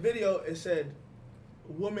 look, on the video it said,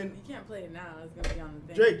 "Woman." You can't play it now. It's gonna be on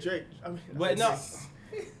the thing. Drake. I mean, But no,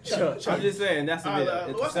 Chuck. I'm just saying that's the Alright, video.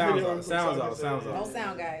 It's what's the sounds video? off. Sounds Sorry, off. sorry. Sounds No off.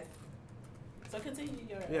 sound, guys. So continue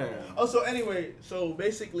your. Yeah. Oh, so anyway, so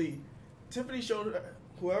basically, Tiffany showed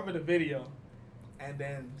whoever the video, and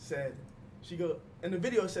then said, in the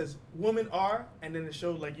video it says women are, and then it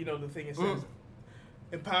showed like the thing it says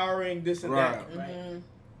empowering this and Right. that. Mm-hmm.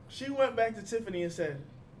 She went back to Tiffany and said,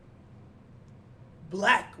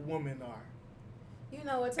 black women are, You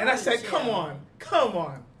know what? and I said, come on.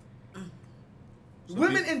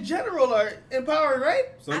 Women in general are empowering, right?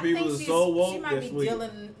 Some people are so She woke. might They're be sleep.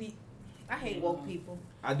 dealing. I hate woke people.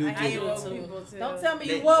 I do I hate too. woke Woke people. people too. Don't tell me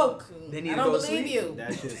you They- woke. They need I to don't go to believe sleep. you.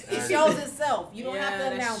 That's just. It shows itself. You don't Yeah, have to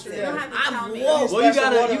that's announce true. it. You don't have to tell I'm me. woke. Well, you Splash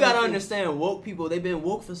of water gotta on your understand woke people. They've been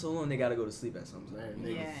woke for so long. They gotta go to sleep at some point.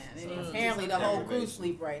 Yeah. they need to do Apparently, the something. whole crew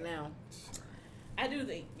sleep right now. I do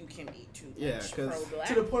think you can be too Yeah, much 'cause pro-black.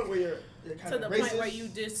 To the point where you're kind To of the racist. point where you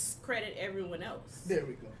discredit everyone else. There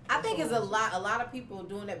we go. I think it's a lot of people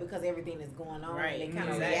doing that because everything is going on. Right. They kind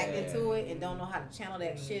of Exactly. reacting to it and don't know how to channel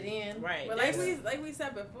that shit in. Right. But like we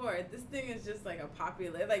said before, this thing is just like a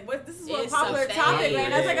popular this is what It's popular a phase. topic right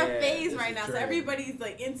now. It's like Yeah, a phase it's right a now. So trend. everybody's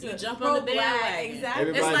like into You jump on the pro-black. bandwagon. Exactly.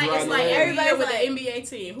 Everybody's It's riding like the every year with Everybody's the NBA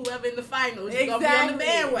team. Whoever in the finals, you gonna be on the Exactly.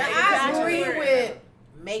 bandwagon. I Exactly. agree with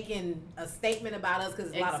making a statement about us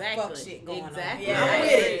because there's a lot of fuck Exactly. shit going Exactly. on. Yeah, I'm I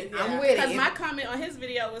with it. agree. I'm Yeah. with it. Because my comment on his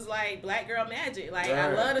video was like, "Black girl magic." Like I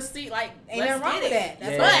Right. love to see like. Ain't let's nothing wrong get with it. that.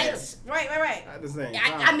 That's Yeah. what it But is. Right. At the same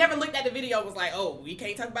I time. never looked at the video and was like, "Oh, we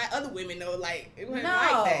can't talk about other women though." Like it wasn't No.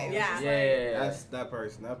 like that. It was Yeah. just Yeah. That's that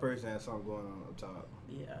person. That person has something going on up top.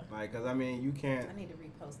 Yeah. Like, cause I mean, you can't. I need to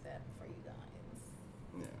repost that for you guys.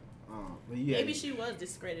 Yeah. But yeah. Maybe she was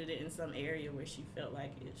discredited in some area where she felt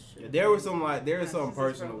like it should. Yeah, there was something Yeah, something she's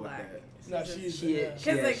personal with pro-black. that. No, she's She yeah. is.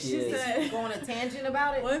 Because Yeah, like she she is. said, Go on a tangent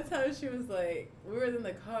about it. one time she was like, we were in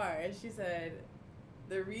the car and she said,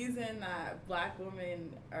 the reason that black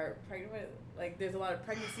women are pregnant, like there's a lot of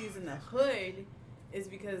pregnancies in the hood, is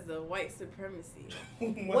because of white supremacy.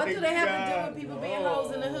 What do they have to do with people being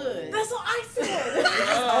hoes in the hood? That's what I said.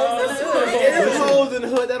 Hoes in the hood. There's hoes in the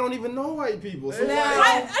hood that don't even know white people. So No. like,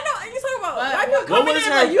 I know, and you talking about But white people what coming was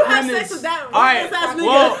in her like, you have premise? sex with that All right. ass nigga.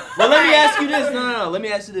 Well, let me ask you this. No. Let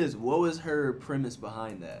me ask you this. What was her premise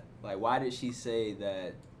behind that? Like, why did she say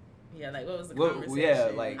that? Yeah, like what was the What- conversation?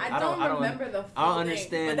 yeah, like, I don't remember the full I don't thing,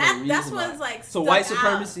 understand but the that's reason what's why. like So stuck white out.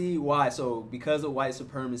 supremacy, why? So because of white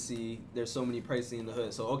supremacy, there's so many pregnancies in the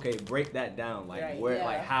hood. So okay, break that down. Like Right, where, yeah.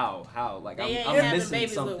 like how, like They ain't I'm having missing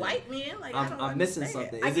babies something. with white men. Like I don't I'm missing understand.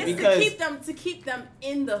 something. I Is guess it because to keep them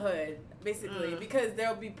in the hood, basically, because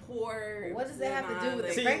they'll be poor. What does that have to do with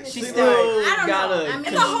the See, pregnancy? she See, still I don't know. gotta I mean,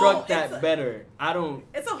 it's a whole- construct it's that a- better? I don't.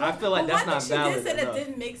 It's a whole, I feel like but that's one not thing valid she did say enough. that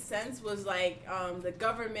didn't make sense was like the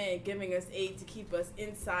government giving us aid to keep us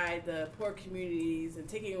inside the poor communities and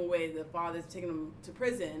taking away the fathers, taking them to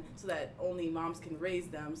prison so that only moms can raise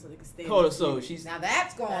them so they can stay. in Hold the on, so community. she's Now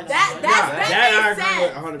that's going on. that I made agree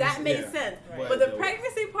with sense. 100%, That made yeah. sense. Right. But the But-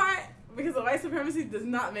 pregnancy part, because of white supremacy, does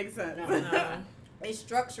not make sense. No. They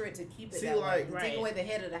structure it to keep it See, that way. like- To Right. take away the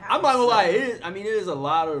head of the house. I'm not gonna lie. It is, I mean, it is a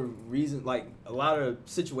lot of reasons, like a lot of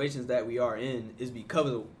situations that we are in is because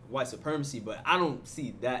of white supremacy. But I don't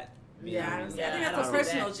see that. being Yeah, I the think reason. that's I a don't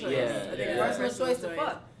personal see choice. that. Yeah, I think yeah. it's a Personal choice to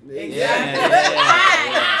fuck. Exactly.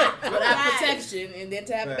 Yeah. Without Right. protection and then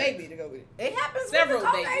to have a Right. baby to go with. It happens Several with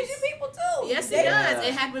the Caucasian babies. people too. Yes, They- it does.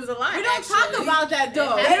 It happens a lot. We don't actually. talk about that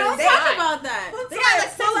though. It They don't happens talk a lot. about that. Put They somebody- got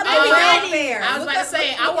like pull up sex baby the daddy. welfare. I was Look about up- to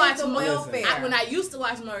say, look I up watch the Maury. welfare. When I used to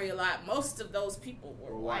watch Maury a lot, most of those people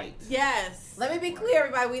were white. Yes. Let me be clear,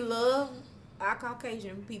 everybody. We love our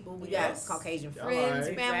Caucasian people. We Yes. got Caucasian All friends,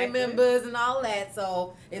 right. family Exactly. members, and all that.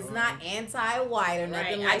 So it's All not anti-white or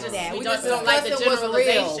nothing Right. like I just that. we just don't like the discussing what's real.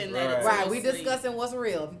 generalization that it's Right, we mostly- discussing what's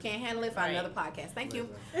real. If you can't handle it, find Right. another podcast. Thank you.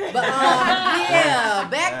 Listen. But yeah,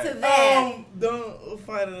 back to that. Don't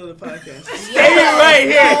find another podcast. Yeah, right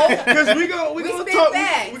here. so- Because we gonna We gonna spit talk.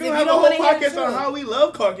 facts. We If gonna you have a don't whole wanna hear the podcast on truth. how we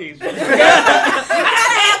love Caucasians. You gotta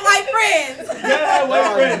have white friends. Yeah,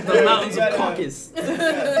 white friends. The mountains Yeah, of yeah. Caucasus.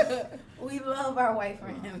 We love our white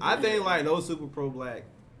friends. I think like those super pro black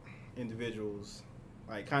individuals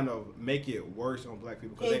like kind of make it worse on black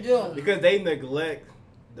people They do. because they neglect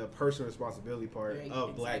the personal responsibility part Right,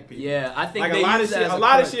 of black exactly. people. Yeah, I think Like they a lot of use shit, that as a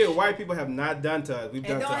lot of crutch. shit white people have not done to us. We've And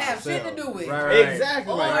done don't to have shit to ourselves. do with. Right, right.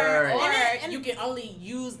 Exactly. Or, like, Right. or you can only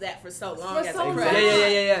use that for so long For as so a long. crutch. Yeah.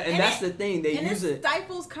 And, And that's it- the thing. They and use it it.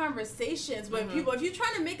 stifles conversations. But Mhm. people, if you're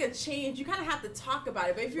trying to make a change, you kind of have to talk about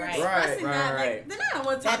it. But if you're Right. expressing Right, that, right. like, they're not gonna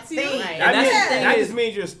want to talk That to you. thing. Right. And that, that's means, the thing that is- just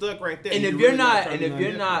means you're stuck right there. And if You you're really not, trying and to if do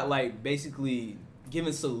you're nothing not like basically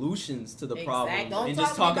giving solutions to the problem Exactly. Don't and talk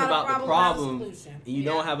just talking about about a the problem without a problem, solution. and you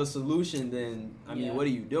Yeah. don't have a solution, then I mean, Yeah. what are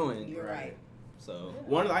you doing? You're right. So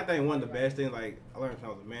I think one of the best things like I learned when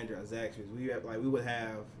I was a manager at Zaxby's, we would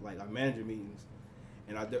have like our manager meetings,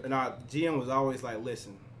 and our GM was always like,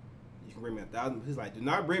 listen, you can bring me 1,000. He's like, do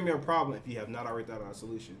not bring me a problem if you have not already thought of a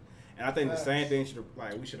solution. And I think the same thing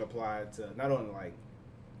we should apply to not only like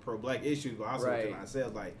pro black issues, but also Right. to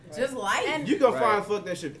ourselves. Like Just life. And- you can Right. find fuck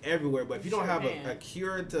that shit everywhere, but if you don't Sure have can. a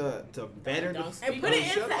cure to better Don't the speak And put it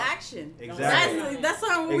shut into up. action. Exactly. That's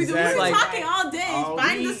what we do. Exactly. We're Like- talking all day. All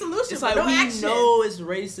Find we- the solution, it's but like no we action. know it's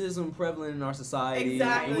racism prevalent in our society,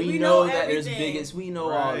 Exactly. and we We know know that there's everything. bigots. We know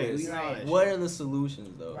all Right. this. We know all that What shit. are the solutions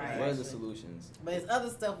though? Right. What are the solutions? But it's other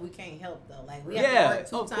stuff we can't help though. Like we Yeah, have to work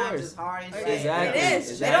 2 of times course. as hard and shit. Exactly. It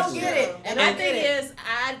is. They don't Exactly. get it. And They my don't thing get it. is,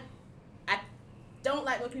 I don't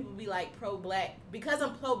like when people be like pro-black. Because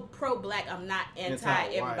I'm pro-black, I'm not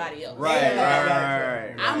anti-everybody else.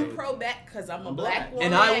 Right. I'm pro-black because I'm a black woman.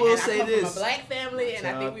 And I will and say I come this. from a black family, and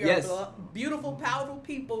I think we are Yes. beautiful, powerful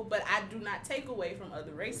people, but I do not take away from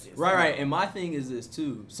other races. Right. And my thing is this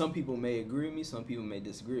too. Some people may agree with me, some people may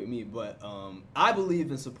disagree with me, but I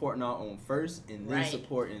believe in supporting our own first and then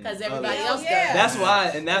supporting because everybody others. else does. That's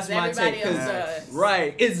why, and that's my everybody take. else does.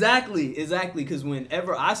 Right, exactly. Because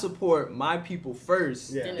whenever I support my people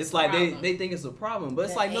first, Yeah. Then it's a like problem. they think it's a problem, but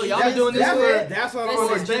it's like no, That's- y'all been doing this for That's what I Listen,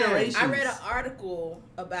 don't understand. generations. I read an article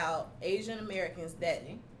about Asian Americans that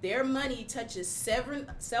their money touches seven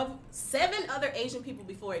other Asian people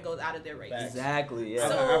before it goes out of their race. Exactly. Yeah.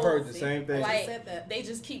 So- I've heard the same thing. Like said that. they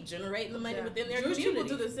just keep generating the money Yeah. within their Jewish community.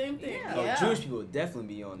 people do the same thing. Yeah. Oh, Yeah. Jewish people would definitely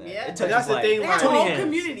be on that. Yeah. It But touches that's the like thing, They like- have a 20 whole hands.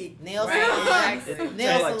 community. Nail Right. salons. Exactly.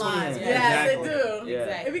 Nail Like 20 salons. hands. Yeah. Yeah, Exactly. they do. Yeah.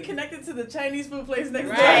 Exactly. It be connected to the Chinese food place next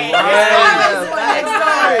Right. door.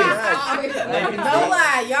 No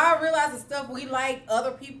lie, y'all realize the stuff we like,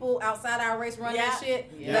 other people outside our race run that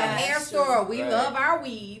shit. Yeah. The hair That's store, true. we Right. love our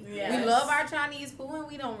weave. Yes. We love our Chinese food, and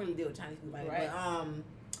we don't really deal with Chinese food like Right. that.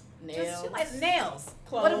 But Nails. just shit like nails.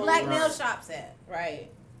 Clothes. Where the black nail Right. shops at? Right.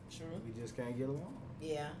 True. We just can't get along.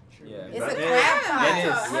 Yeah. Yeah. It's But a then- crab It pie.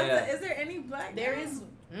 is. Yeah. Is there any black? There now? is.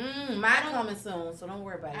 Mine coming soon, so don't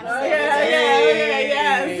worry about it. I Oh don't yeah, Hey.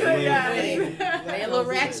 yes. They a little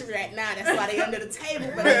ratchet right now. That's why they under the table.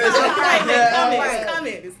 But Yeah. it's all right. It's coming. Right. It's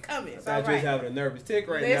coming. It's coming. So I just having a nervous tick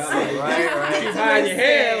right now. Listen. Right. Keep hiding your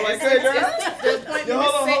head like that. The appointment Yo, is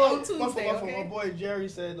hold set on. on My Tuesday. fault. Okay? My boy Jerry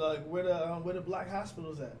said like where the black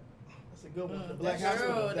hospitals at? That's a good one. The black that's true.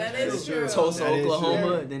 hospitals. That That's is true. Tulsa, That is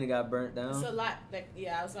Oklahoma, true. then it got burnt It's a down. lot. That,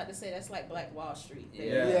 yeah, I was about to say that's like Black Wall Street.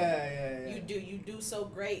 Yeah. Yeah. You do so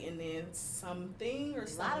great, and then something or A lot of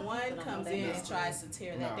someone people don't comes know in that. and tries to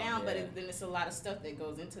tear that No, down. But yeah. then it's a lot of stuff that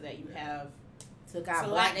goes into that. You have Took it's our a lot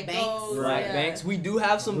black that banks. goes- Black Yeah. banks. We do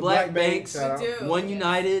have some The black, Black banks. Banks, We do. One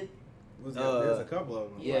United. There's a couple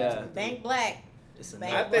of them. Yeah. Bank black. It's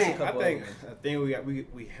Bank I black. think a thing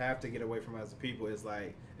we have to get away from as a people is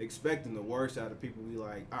like expecting the worst out of people. We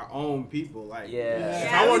like our own people. Like Yeah. if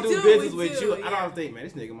Yeah, I want to we do do, business we with do, you, yeah. I don't think, man,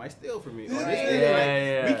 this nigga might steal from me. Or this Yeah. nigga,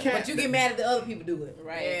 Yeah. like, we can't. But you get mad if the other people do it.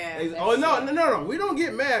 right. Yeah. Oh no! We don't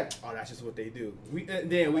get mad. Oh, that's just what they do.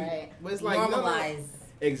 Right. But it's like no. Normalize.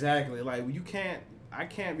 Exactly. Like you can't. I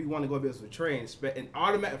can't be wanting to go to business with Trey and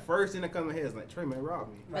automatic first thing that comes to my head is like Trey man rob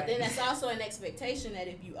me. But then that's also an expectation that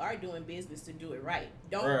if you are doing business to do it right.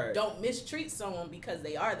 Don't mistreat someone because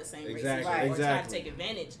they are the same race as Exactly, you or try to exactly. take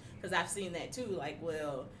advantage. Because I've seen that too. Like,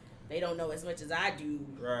 well, they don't know as much as I do.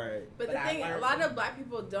 Right. But But the I thing, a learned lot from- of black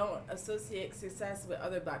people don't associate success with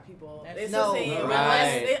other black people. They That's- No. associate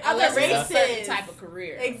Right. other Unless it's a certain races. type of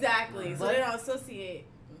career. Exactly. So But- they don't associate.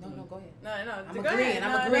 No, go ahead. No. I'm Go agreeing. ahead.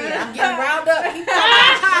 I'm No, agreeing. no, no. I'm getting riled up. Keep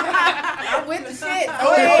talking. I'm with the shit.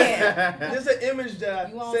 Go ahead. There's an image that I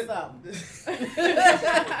You want sent. something?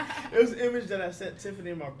 It was an image that I sent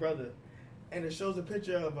Tiffany and my brother, and it shows a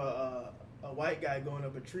picture of a white guy going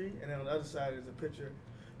up a tree, and then on the other side is a picture,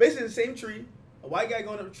 basically the same tree, a white guy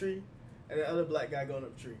going up a tree, and the other black guy going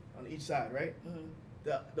up a tree on each side, right?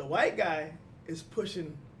 Mhm. The white guy is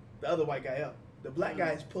pushing the other white guy up. The black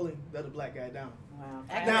guy is pulling the other black guy down. Wow.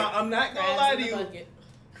 Now I'm not gonna Crabs lie in to the you, bucket.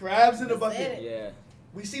 crabs in the That's bucket. it. Yeah.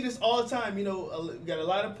 We see this all the time. You know, we got a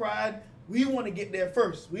lot of pride. We want to get there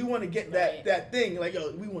first. We want to get Right. that thing. Like,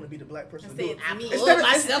 yo, we want to be the black person to do it. I me. pull Instead of-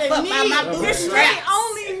 myself instead up by my Right. bootstraps. Right.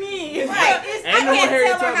 Only me. Right. Ain't I no more can't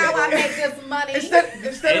Harriet tell her how I Tubman. make this money. Instead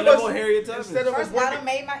Ain't of no us, more Harriet Tubman. instead of us First, I done working,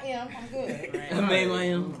 made my M. I'm good. I made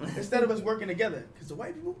my own. instead of us working together, because the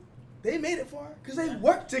white people, they made it far because they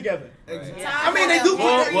worked together. Exactly. I mean, they do.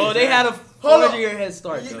 Well, they had a Hold on. 400-year head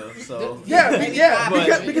start though. So Yeah, Maybe yeah,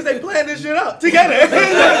 five. because they planned this shit out together.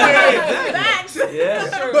 Facts. yeah.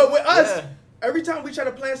 But with us, Yeah. every time we try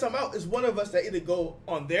to plan something out, it's one of us that either go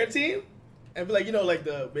on their team and be like, you know, like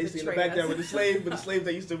the basically in the Betray back there us. with the slave, but the slaves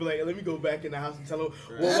that used to be like, let me go back in the house and tell them,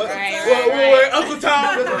 Right. well, what, Right, well, right, well, right. Uncle Tom,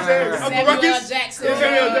 that's what I'm saying, Uncle Samuel Ruckus, Jackson. Yeah,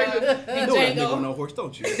 Samuel Jackson. And You know that nigga Django. on no horse,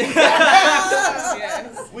 don't you?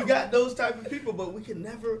 Yes. We got those type of people, but we can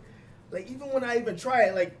never, like, even when I even try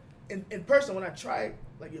it, like in person, when I try,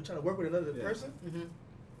 like, you're trying to work with another Yeah. person, Mhm.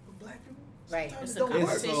 with black people, Right. sometimes It's it a don't work.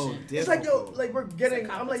 competition. It's like, yo, like we're getting, It's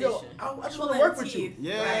a I'm like, yo, competition. I just want Pulling to work with you. teeth.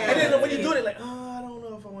 Yeah. And then when you do it, like, oh, I don't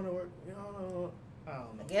know if I want to work. You know, I don't know.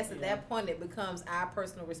 I guess at that point it becomes our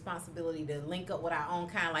personal responsibility to link up with our own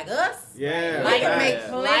kind, like us. Yeah. Like yeah. make Yeah.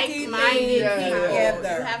 plenty Like-minded things Yeah. people.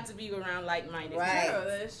 together. You have to be around like-minded Right. people.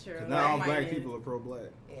 True, that's true. Not all black Like-minded. people are pro-black.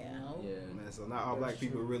 Yeah. Yeah. Man, so not all black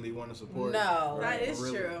people really want to support. No. That is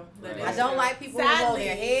Really. true. That Right. is I don't true. like people who hold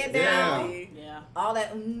their head down. Yeah. Sadly. Yeah. All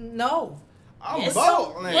that. No. I'm Yes.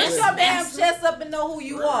 bold. Put your damn chest up and know who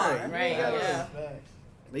you are. Right, yeah.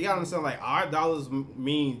 They gotta understand, like, our dollars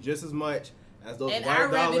mean just as much as those And white our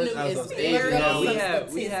dollars, revenue as is those very- Asian No,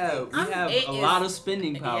 dollars. we have It a is- lot of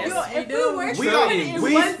spending power. Yes. Yo, if we we do. were We spending don't- in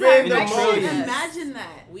we one spend the direction, most. imagine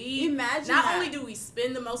that. We Imagine not that. only do we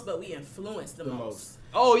spend the most, but we influence the most.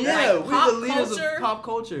 Oh yeah, Like we're pop the leaders culture. of pop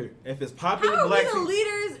culture. If it's popular How are black we the people,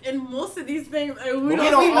 leaders in most of these things? And we we don't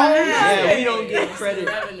don't own even that. have Yeah, it. we don't get It's credit.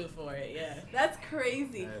 the revenue for it. Yeah. That's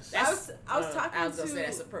crazy. That's- I was talking I was gonna to. say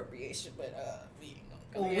that's appropriation, but we ain't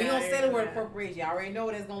Well, gonna we don't say the word yeah. appropriation. Y'all already know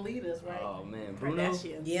where that's gonna lead us, right? Oh man, Bruno.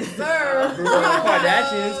 Kardashians. Yes, sir. Bruno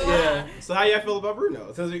Kardashians, yeah. So how y'all feel about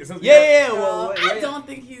Bruno? Since we got- Yeah, well, I don't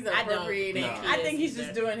think he's I don't appropriating. think he I think is he's just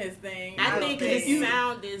either. doing his thing. I don't think his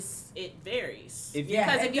sound it varies. If you- Yeah,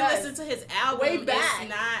 Because it if you does. listen to his album, Way back.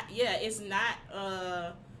 it's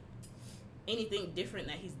not anything different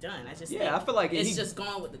that he's done. I just Yeah, think I feel like it's he- just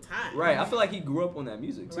going with the time. Right, I feel like he grew up on that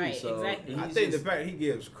music too. Right, so exactly. I he's think just- the fact he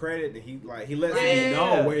gives credit that he lets Right. you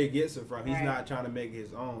know Yeah. where he gets it from. He's Right. not trying to make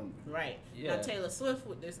his own. Right. Yeah. Now Taylor Swift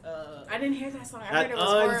with this I didn't hear that song. I That heard it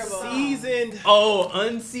was horrible. unseasoned.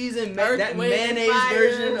 unseasoned Earth, that Wind, and mayonnaise Fire,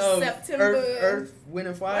 version of September. Earth, Wind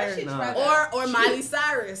and Why Fire. she Nah. try or Miley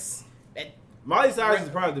Cyrus that Miley Cyrus is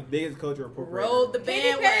probably the biggest cultural appropriator. rode the Katy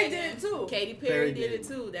Perry bandwagon. did it too. Katy Perry Perry did did it it.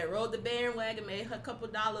 too. That rode the bandwagon, made her a couple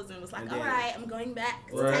dollars, and was like, And "All then- right, I'm going back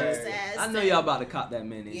to Right. Texas." I know y'all about to cop that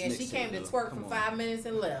mayonnaise. Yeah, she mixtape, came to though. twerk Come for on. 5 minutes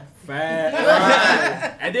and left. Fat.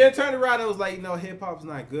 Right. And then turned around and was like, hip hop's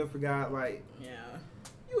not good for God. Like, Yeah.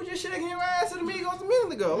 you were just shaking your ass to the Migos a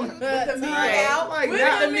minute ago. Like, With the Tongue Migos. out. Like, With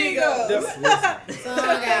now- the Migos. Listen,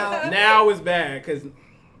 Tongue out. now it's bad because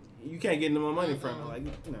you can't get no more money from it. Like,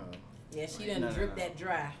 no. Yeah, she done No. dripped that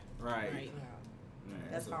dry. Right. Right. Man,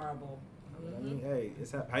 That's horrible. I mean, hey,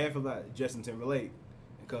 it's how you feel about Justin Timberlake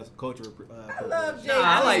and culture? I love Jay. Nah,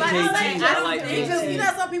 I like I JT. don't I like think- He just, JT. you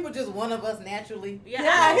know, some people just one of us naturally. Yeah,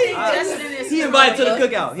 Yeah, I think he- Justin is. He invited to the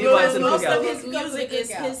cookout. He invited to the Most of cookout. his music is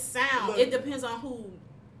Cookout. his sound. Look. It depends on who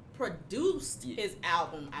produced Yeah. his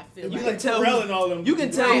album. I feel You like. like tell Pharrell who- and all them. You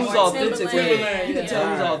can tell Right, who's or authentic with it. Timberland, You can yeah. tell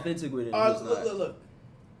who's Right. authentic with it. and who's not. Look.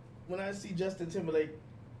 When I see Justin Timberlake,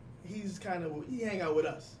 he's kind of he hang out with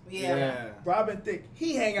us. Yeah. Robin Thicke,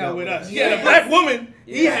 he hang out No. with us. Yeah. Yeah, the black woman,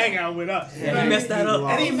 he Yeah. hang out with us. And Right? he messed that up.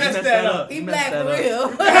 And he messed that up. He messed black for that up.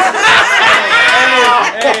 real.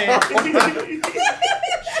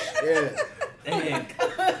 Yeah. Dang.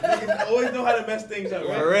 Niggas always know how to mess things up, For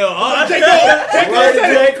right? real. Oh, J. Cole Word to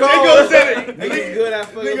J. Cole. said it. Niggas good at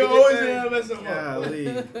fucking Nigga up always the know thing. how to mess them up.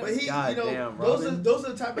 Golly. But he, God you know, damn, those Robin.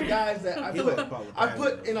 are the type of guys that I He like put, Paula I Patton.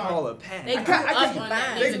 put in our. Paula Patton. They I grew can't- I up can't- on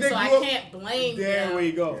that they- music, they so I grew up- can't blame There them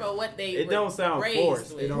we go. for what they It were don't sound raised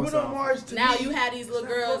forced. with. It don't Bruno sound Mars to Now me, you had these little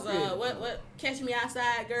it's not girls, appropriate. what Catch Me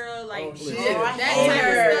Outside girl, like Oh, shit, shit. that hate type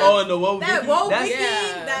her. of Oh, stuff. and the woke. That woke That's- Vicky,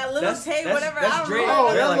 yeah. that little That's- Tay, that's- whatever. that's I don't Drake. know. Oh,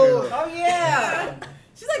 Yeah, that like little. her. Oh yeah.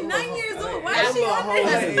 She's like 9 years old. Why That is she little on hoe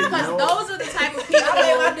this? ass. Because No. those are the type of I made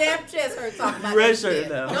my people. damn chest hurt talking about You red that shirt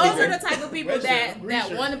shit. now. Those are the type of people Red shirt, green that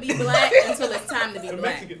shirt. want to be black until it's time to be The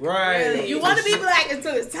black. Mexican. Right. You want to be black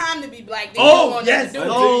until it's time to be black. Then Oh, you want yes. to do it.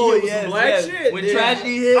 Oh, Until you yes, was black yes. shit, When then-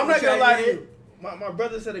 tragedy hit. I'm when not gonna lie to tragedy you. My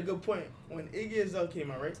brother said a good point. When Iggy Azalea came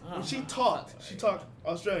out, right? When she talked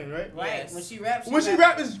Australian, right? Right. Yes. When she raps, When she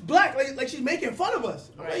rap is black, like she's making fun of us.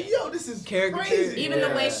 I'm Right. like, yo, this is Caricature. crazy. Even Yeah.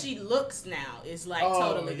 the way she looks now is like Oh,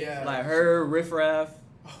 totally yeah. different. Like her, Riff Raff.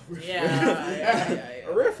 Yeah.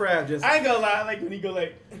 A Riff Raff just. I ain't gonna lie, I like when he go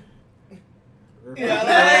like, Riff yeah, Raff.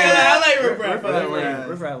 I like Riff Riff Raff. Raff Raff. lane.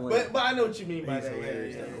 Riff Raff lane. But I know what you mean by He's that.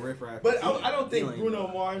 hilarious. Yeah, yeah. Riff Raff. But I don't think He Bruno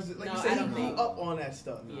Mars, like No, you I said, he don't grew think- up on that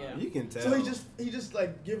stuff. Yeah. You can tell. So he just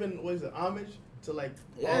like giving what is it, homage to like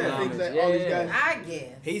all Yeah. the things that Homage, all these yeah. guys. I guess.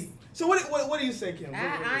 He's. So what do you say, Kim? I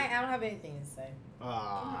don't have anything to say.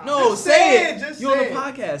 No, Just say say it. it, just You on the say it.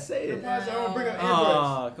 podcast? Say it. I'm gonna bring up Androids.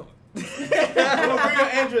 Oh, come on. I'm gonna bring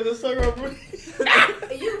up Androids. Let's talk about Bruno.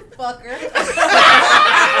 You fucker.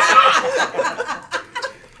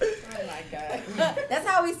 Oh my god. That's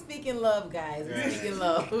how we speak in love, guys. We Right. speak in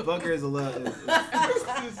love. Fucker is a love.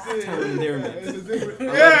 It's Term of endearment. It's a different-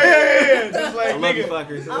 Yeah. Just like I love you, nigga.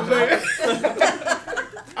 fuckers.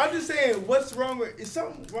 I'm just saying, what's wrong with? Is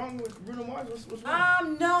something wrong with Bruno Mars? What's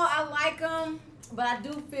wrong? No, I like him, but I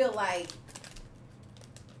do feel like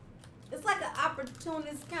it's like an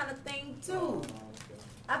opportunist kind of thing too.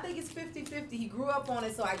 I think it's 50-50. He grew up on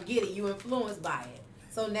it, so I get it. You influenced by it.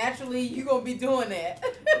 So naturally, you're going to be doing that.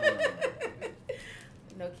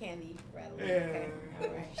 No candy rattling. Yeah. Okay. All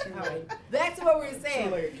right. All right. Back to what we were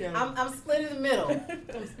saying. Like a candy. I'm split in the middle.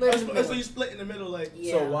 I'm split in the So middle. you split in the middle, like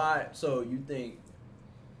Yeah. So why? So you think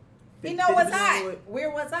He know what's 50% hot. of it.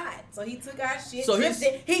 We're what's hot. So he took our shit, So dripped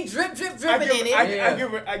he's- it. He dripping in I it.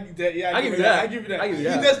 give you that. I give you that. He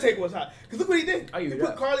does take what's hot. Cause look what he did. I give He you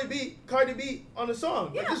put that. Cardi B on the song.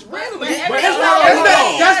 Like, Yeah, just but randomly.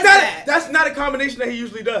 everybody That's not a combination that he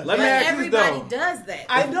usually does. Let me But ask this everybody though. does that.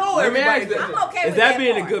 I know Let me everybody ask does. this. I'm okay Is with that that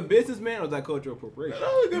being a part. good businessman or is that cultural appropriation?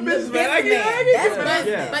 Oh, good businessman. I get Businessman. it. That's But,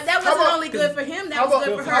 Yeah. but that How wasn't about- only good for him. That how was about-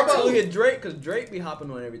 good for how her about- too. Look at Drake, because Drake be hopping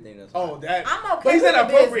on everything that's Oh, that. I'm okay But he's with not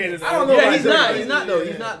the appropriated. business. I don't know Yeah, about he's Drake. not. He's not though. Yeah.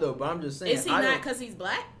 He's not though. But I'm just saying. Is he I not don't- because he's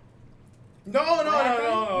black? No.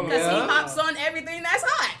 Because Yeah. he hops on everything that's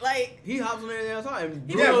hot. Like, He hops on everything else hot. And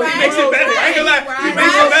He Yeah, Bruno, but he makes it better. I ain't gonna lie. He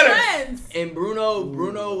makes it better. Friends. and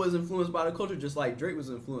Bruno was influenced by the culture just like Drake was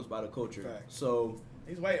influenced by the culture. Facts. So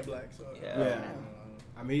He's white and black, so. Yeah.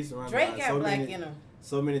 I mean, he's surrounded Drake by got so black many, in him.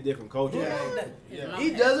 so many different cultures. Yeah.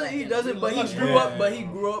 he doesn't. But he grew Yeah. up. But he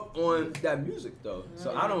grew up on that music though.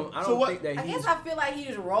 So I don't So what- think that I he's. guess I feel like he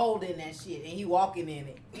just rolled in that shit and he walking in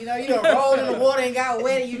it. You know, you done rolled in the water and got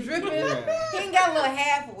wet and you dripping. Yeah. He ain't got a little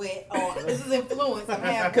half wet. Oh, this is influence. I'm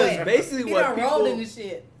half Because wet. basically He what done rolled in people the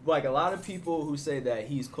shit. like a lot of people who say that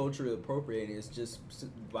he's culturally appropriating is just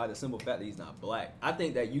by the simple fact that he's not black. I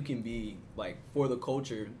think that you can be like for the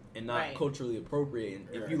culture and not Right. culturally appropriating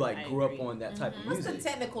if you Right. like I grew up agree. on that type of What's the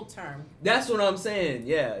music. technical term? That's what I'm saying.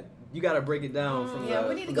 Yeah, you got to break it down from Yeah, the,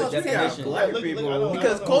 we need to from go the to definition. black Look, people I don't-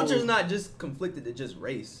 Because I don't know. culture is not just conflicted to just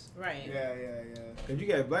race. right. Yeah. Cause you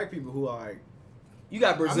got black people who are like, You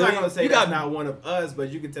got I'm Brazilian. not gonna say you that's got not one of us,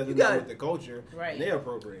 but you can tell you them got- with the culture, Right. and they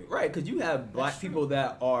appropriate. right because you have black people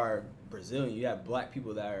that are Brazilian. You have black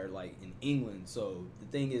people that are like in England. So the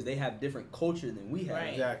thing is, they have different culture than we have.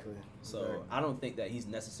 Right. Exactly. So I don't think that he's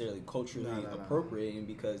necessarily culturally No. appropriating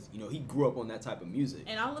because he grew up on that type of music.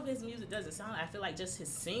 And all of his music doesn't sound like, I feel like just his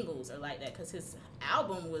singles are like that because his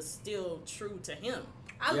album was still true to him.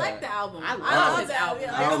 I Yeah. like the album. I love love his that. album.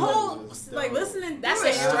 Like, the Album whole, is like dope. listening That's through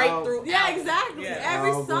a it. straight through Yeah, album. exactly. Yeah.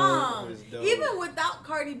 Every Album song, is dope. even without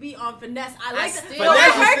Cardi B on Finesse, I like that. still No, I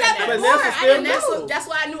listen heard to that that. before. Finesse is I still didn't And know. that's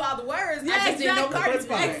why I knew all the words. Yeah, I just didn't know exactly. Cardi's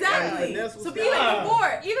part. Exactly. Finesse was So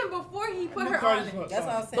fire. even before he put her on Cardi's it. part. That's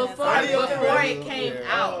all I'm saying. Before, Audio before Cardi. it came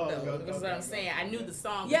Yeah. out, Oh, though, okay, that's what okay. I'm saying. I knew the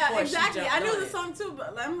song Yeah, before exactly. she I jumped knew on the it. song too,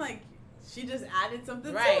 but I'm like, she just added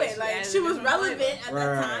something Right, to it. she Like added she was different flavor. relevant at that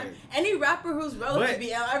Right. time. Any rapper who's relevant But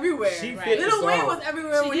be everywhere. she Right. fit the Lil Wayne song. was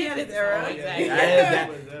everywhere She when he did had fit his the era. song,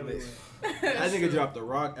 exactly. I think it dropped the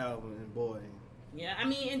Rock album, and boy, Yeah, I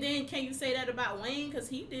mean, and then can you say that about Wayne? Because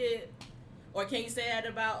he did. Or can you say that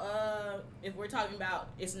about, if we're talking about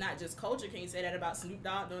it's not just culture, can you say that about Snoop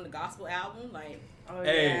Dogg doing the gospel album? Like, Oh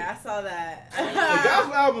Hey. yeah, I saw that. the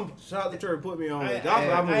gospel album. Shout out to Trey, put me on. The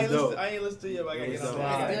gospel album is dope. I ain't listen to you, but I gotta It get was on dope.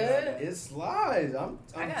 that. It's good. It slides. I'm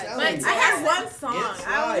I got- telling But you. I heard one song. It's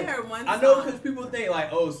I only like- heard one song. I know because people think like,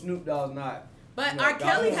 oh, Snoop Dogg's not. but No, R.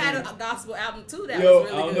 Kelly gospel. had a gospel album too that Yo,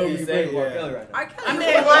 was I really don't know good. if You you say think- R. yeah. Kelly right now. R. Kelly. I mean,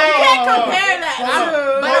 you like- can't compare that.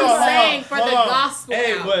 But Hold on, I'm saying for the hold on. gospel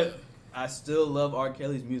Hey, album. but I still love R.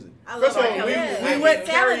 Kelly's music. I love First of R. all, Kelly. we Yeah. went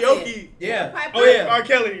Talented. karaoke. Yeah. Oh yeah, R.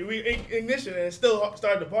 Kelly. We ignition and still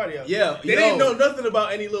started the party up. Yeah, They didn't know nothing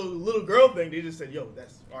about any little girl thing. They just said, "Yo,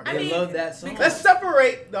 that's R. I Kelly." I mean, love that song. Let's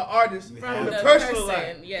separate the artist From the the personal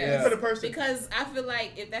person, life. yeah. For the person. Because I feel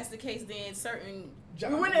like if that's the case, then certain We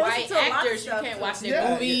wouldn't listen white to a lot of actors, you stuff, can't too. watch their Yeah.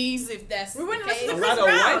 movies if that's We wouldn't the listen case. to a Chris lot of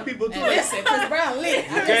Brown. white people too. And listen, Chris Brown lit.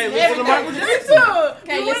 You can't listen to Michael Me Jackson. too.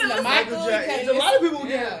 Can't You listen wouldn't to Michael. Michael You Jackson. can't There's a lot of listen- people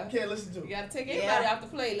yeah. can't listen to. You gotta take Yeah. everybody off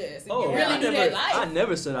the playlist. If Oh, you really I do that I life.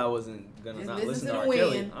 never said I wasn't gonna Just not listen listen to to the R.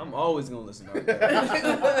 Kelly. wind. I'm always gonna listen to R.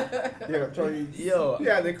 Kelly. Yeah, Troy. Yo,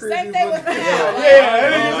 Yeah, the Chris. Same thing with Fab. Yeah,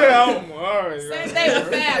 and then you said, "I'm alright." Same thing with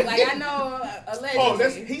Fab. Like I know allegedly. Oh,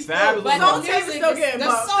 that's he's Fab still. is but Soul the Tape is music still is getting the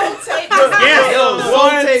bumped. soul tape. Yeah, Yo, one, Soul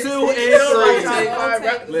Tape 2 two, and and Still in my Soul top Tape. five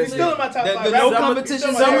rap- Listen, He's still in my top the- five. the rap- no he's competition still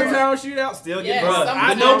in my Summer top Town Shootout still Yeah, getting Bruh, Summer the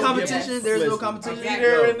Town, no yes. competition. There's no Listen, competition. I beat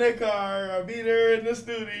her in the car. I beat her in the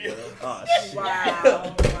studio. Oh, shit.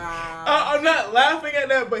 Wow. Wow. I'm not laughing at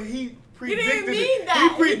that, but he He predicted didn't it. mean that.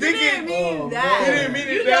 He predicted. He didn't mean Oh, that. He didn't mean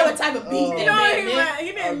it. You know what type of beat Oh. that You know man he meant. meant. He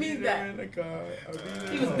I didn't beat mean her that. in the car. I beat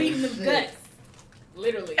her He in was the beating them guts.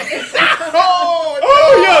 Literally.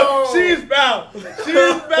 Oh, yo, she's foul.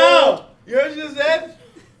 She's foul. You heard what you just said?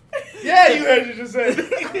 Yeah, you heard what you just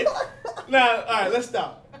said. Nah, all right, let's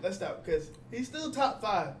stop. Let's stop because he's still top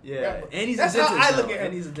 5. Yeah, rapper. and he's That's a dentist how I now. look at And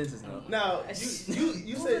him. he's a dentist now. Now, you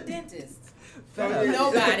Who's a said dentist? Nobody.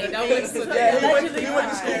 Don't listen to Yeah, him. he went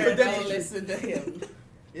to school for Don't dentistry. listen to him.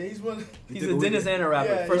 Yeah, he's one. He's a dentist and a rapper.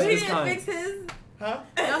 Yeah, First But of he his didn't kind. fix his. Huh?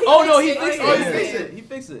 Oh no, he fixed it. Oh, He he fixed fixed it. He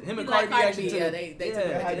fixed it. Him and He like Cardi B Cardi actually B, took yeah, it. they took Yeah,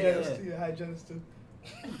 it. hygienist too. Yeah, hygienist too.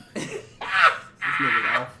 This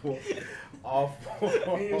nigga awful.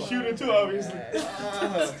 Awful. He a shooter too, obviously.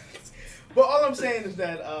 But all I'm saying is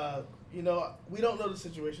that, you know, we don't know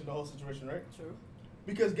the whole situation, right? True.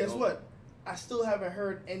 Because guess what? I still haven't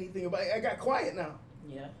heard anything about it. I got quiet now.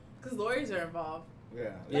 Yeah. Because lawyers are involved. Yeah.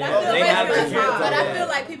 But, Yeah, I, feel they like, have but, to I cancel feel it.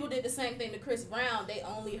 like people did the same thing to Chris Brown. They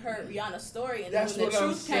only heard Rihanna's story, and then That's when the what I'm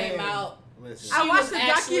truth came saying. out, Listen. I she watched was the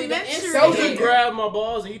actually the documentary. That was He a grabbed my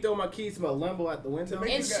balls and he threw my keys to my Lambo out the window. make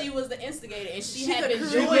and you got- she was the instigator, and she She's had a been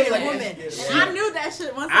Caribbean doing like woman. this. And I knew that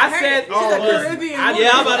shit once I I heard said, it. She's a listen, Caribbean I- woman.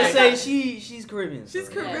 Yeah, I'm about to say she's Caribbean. She's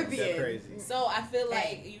so- Caribbean. They're crazy. So I feel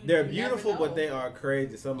like you They're you beautiful, never know. but they are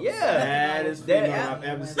crazy. Some of the Yeah. baddest They're- females I've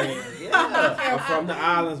ever seen. Yeah. Are from the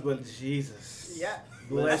islands, but Jesus. Yeah.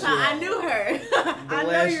 Bless That's how I you. knew her. I know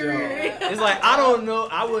Bless you were. y'all. It's like I don't know.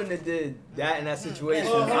 I wouldn't have did that in that situation.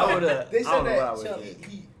 I would have. They I said don't know what I that would have did.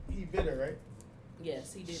 he bit her, right?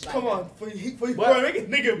 Yes, he did. Come bite on, for But- make a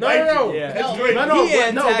nigga No, bite no, you. Yeah. That's No. great. No, no, He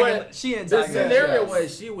but, no, antagonized- but she the antagonized. scenario us.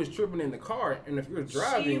 was she was tripping in the car, and if you were her. She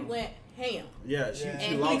driving, went ham. yeah, she Yeah.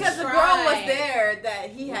 And lost. Because the girl Tried. was there that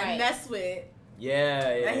he had Right. messed with, Yeah,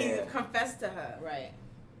 and he yeah. confessed to her, Right.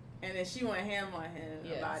 and then she went ham on him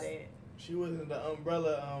Yes. about it. She was in the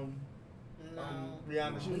umbrella. No.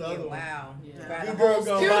 Rihanna. She was the Yeah, other one. wow. Yeah. Got Good a girl whole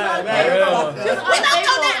gone She was by. on man. Facebook. Yeah. She was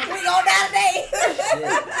on Facebook. We go down today.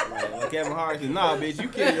 Like, like Kevin Hart said, "Nah, bitch, you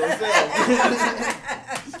kill yourself.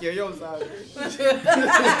 You kill yourself."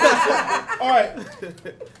 All right.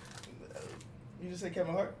 You just said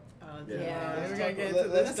Kevin Hart? Yeah, Let's we're talk- gonna get let- into let's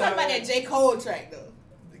this. Let's talk about that J. Cole track though.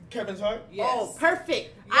 Kevin's Hart? Yes. Oh,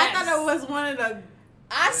 perfect. I Yes. thought it was one of the.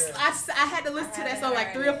 I had to listen to that song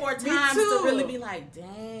like 3 or 4 Me times too. to really be like,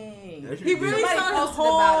 dang. He really Somebody saw his posted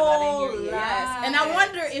about it whole in here, Yes. And I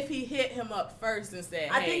wonder if he hit him up first and said,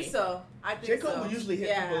 I hey. think so. I think J. Cole so. would usually hit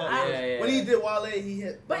Yeah, people up. I- Yeah, yeah. When he did Wale, he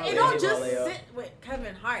hit. But Wale. it don't hit just Wale up. sit with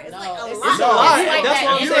Kevin Hart. It's No, like a it's- lot. it's No, a of lot. it. Like that's that.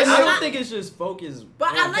 what I'm It's saying. a I lot. don't think it's just focus.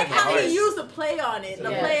 But I on like Kevin how Hart. he used the play on it. The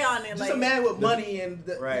Yes. play on it. Just Like, a man with money and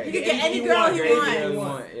Right. He could get any anything girl want, he anything want. he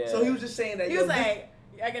Want, yeah. So he was just saying that. he yo, was this- like,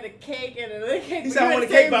 I got a cake and another cake. He We said, I were want a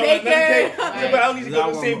the cake, same but I want another cake. baker. Yeah, but I don't need to go to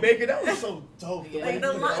the That same one- baker. That was so dope. The Yeah. way Like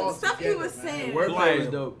the he put it all lot, stuff he together, was man. saying. Wordplay Wordplay was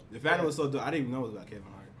was dope. The fact it was so dope. I didn't even know it was about Kevin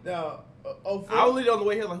Hart. Now, oh, I was literally on the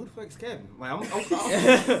way here like, who the fuck is Kevin? Like,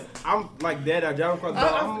 I'm like dead. I driving across the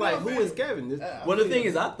road. I'm like, who is Kevin? This, Well, the thing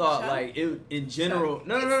is, I thought like it in general.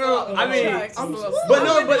 No. I Chuck. mean, Chuck. I'm- but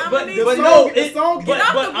no, I'm but gonna but need but some- no, get the it, song, but get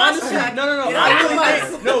off but the bus, honestly, Chuck. no. Get I off really the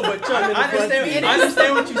think bus. no, but Chuck, I understand. I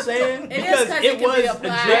understand what you're saying It is because 'cause it it can was be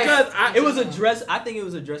applied. addressed. It was addressed. I think it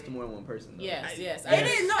was addressed to more than one person. Though. Yes, yes. It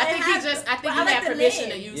is, no, I it think has- he just, I think but he I like had the permission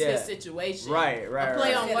name. to use Yeah. his situation. Right. A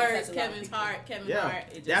play on Yeah, words, that's a lot of Kevin's people. Hart, Kevin Yeah. Hart.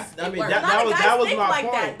 It just, That's- I it mean, worked. that- A lot of was- guys was think my like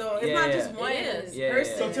point. that though. It's Yeah, not yeah. just one It is. Yeah,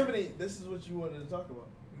 person. So yeah. Tiffany, this is what you wanted to talk about.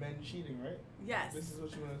 Men cheating, right? Yes. This is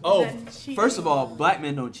what you wanted to talk Oh, Men cheating. first of all, black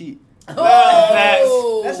men don't cheat.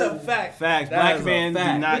 about. That's a fact. Facts. That Black is a men do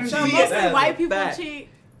fact. not So cheat. mostly That is a white people fact. cheat.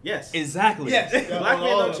 Yes. Exactly. Yes. Black men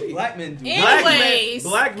don't cheat. Black men do. Black men- Anyways,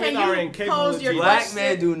 black men can are you incapable pose of your cheating. Black question?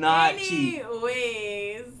 men do not cheat.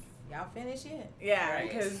 Anyways. Y'all finished yet? Yeah, Right.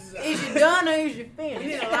 because Is you done or is you we need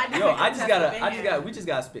finished? a lot of Yo, different we just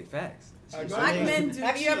gotta spit facts. Alright, go Black ahead. men do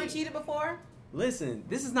Have you ever cheat. cheated before? Listen,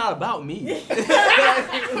 this is not about me. You're a This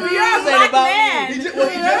ain't black about man. me. He just, well,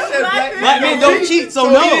 he just said Black black men don't cheat, so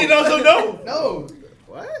he no. didn't know, so no. No.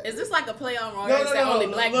 What? Is this like a play on words No, no, that no, only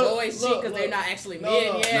no, black look, boys look, cheat because they're look. not actually No,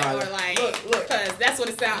 men no. yet, Nah, or like look. because that's what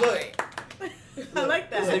it sounds Look. like. I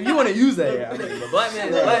like Listen, that. if you want to use that, yeah, I mean, but black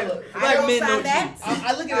men, Look, black, look. I black don't men sign don't that. cheat.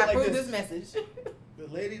 I look at I it like approve this. this message. The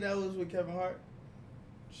lady that was with Kevin Hart,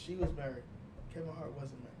 she was married. Kevin Hart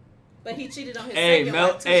wasn't married. But he cheated on his Hey, second Mel,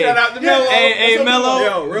 wife, too. hey, Shout out to Mello. hey, What's up, Mello,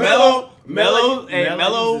 Yo, real Mello, talk. Mello, hey, Mello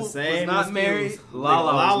Mello is was the same not excuse. married. Like,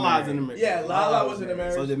 Lala Lala's was in the married. marriage. Yeah, Lala was in the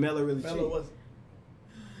marriage. So did Mello really Mello cheat? wasn't.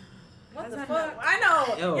 What That's the not- fuck? I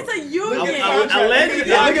know. Yo. It's a Look union. at the contract.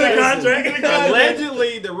 Allegedly, Look at the contract. Look at the contract.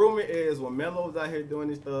 Allegedly, the rumor is when Mello was out here doing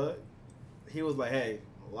his thug, he was like, "Hey,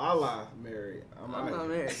 Lala married. I'm I'm out not here."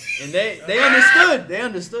 married. And they understood. They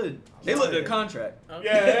understood. They looked at the contract. Okay.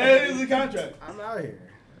 Yeah, it is a contract. I'm out here.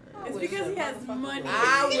 It's because he has money.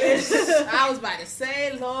 I wish I was about to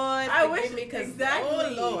say, Lord, I forgive wish- me, 'cause,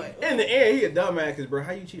 exactly. oh Lord. In the end, he a dumbass, cause bro,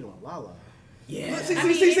 how you cheat on Lala? Yeah. See, I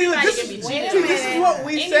mean, look, anybody this can be is cheated. this is what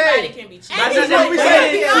we Anybody say. can be And cheated. This is what we Beyonce.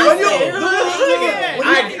 say. Beyonce. When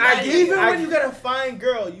you- I get- even I- when you got a fine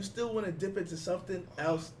girl, you still want to dip into something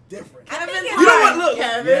else different. I think it's You know what? Look,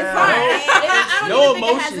 Kevin. Yeah. I don't No even think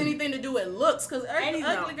it has emotion. anything to do with looks, because ugly No.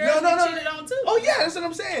 girls No. get cheated on too. Oh yeah, that's what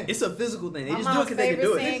I'm saying. It's a physical thing. They My just do it mom's because they can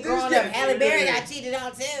favorite do saying it. growing up, Yeah. Halle Berry got cheated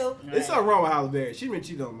on too. It's something wrong with Halle Berry. She been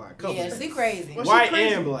cheated on by a couple. Yeah, she crazy. Well, White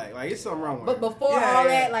crazy. and black. Like it's something wrong with But her. before Yeah, all yeah.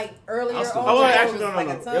 that, like earlier I'll still- on, Oh, well, it actually, was no. like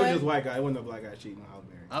a It was ton. just white guy. It wasn't a black guy cheating on Halle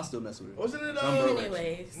Berry. I'll still mess with it. Wasn't it Some bro-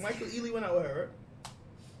 Anyways, Michael Ealy went out with her,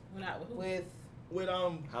 when I, who? With with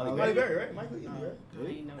Halle Halle Berry. Berry, right? Michael Ealy, right? I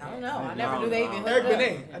didn't know I don't that. know. I No, never knew they no. even Eric hooked up.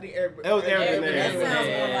 Benet. I think Eric. It was Eric Eric Benet. That sounds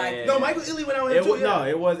more like No, Michael Ealy went out with her It too. was, Yeah. no,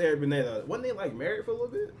 it was Eric Benet though. Wasn't they like married for a little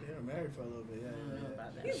bit? They were married for a little bit. Yeah, I don't know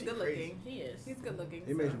about that. He's She good crazy. looking. He is. He's good looking.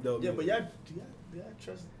 He made some dope. Yeah, but music. y'all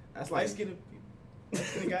trust That's like light-skinned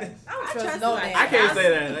guys? I don't I trust trust no like- damn. I can't say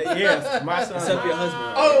that. Like, yes, my son. Except your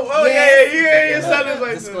husband. Oh, Yes. yeah. Your son is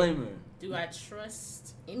like Disclaimer. Do I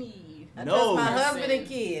trust any I No. trust my person husband and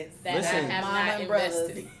kids. that Listen. I have Mama not and brothers.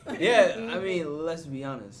 invested in? Yeah, I mean, let's be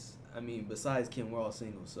honest. I mean, besides Kim, we're all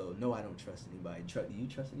single, so no, I don't trust anybody. Do you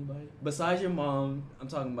trust anybody? Besides your mom, I'm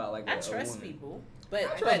talking about like I a trust woman. people, but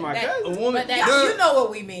trust but my that, cousin. A woman. But that- Yeah, you know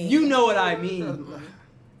what we mean. You know what I mean.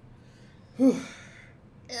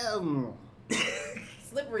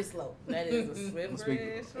 Slippery slope. that is a slippery.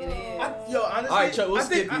 Speaking. slope. It is. Yo, honestly, All right, Chuck, we'll I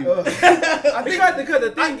think skip you. Because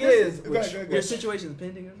the thing is, Go ahead. Your situation's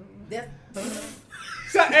pending or something. That's,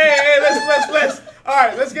 So, hey, let's. All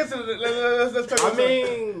right, let's get to the. Let's talk. I about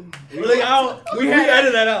mean, we had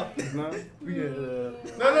edit that out. no.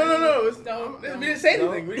 No. We didn't say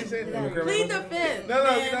anything. We didn't say anything. Plead the fifth. No.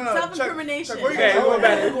 Self-incrimination. Chuck, where you Okay, going?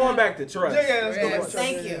 we're going back to trust. Yeah, let's go. Yeah, back to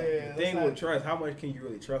thank trust. you. Yeah, The thing with trust, how much can you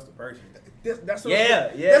really trust a person? That's what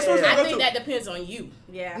Yeah. That's what I I'm think to. that depends on you.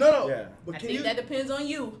 Yeah. No. Yeah. But I can think you? that depends on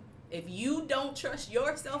you. If you don't trust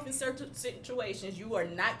yourself in certain situations, you are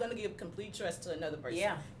not going to give complete trust to another person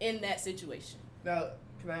Yeah. in that situation. Now,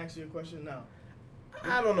 can I ask you a question now?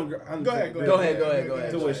 I don't know. Go ahead. Go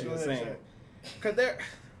ahead. To what she Go was ahead, saying. Chuck.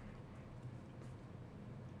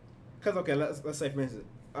 Cause okay, let's say for instance,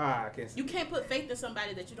 I can't. You can't put faith in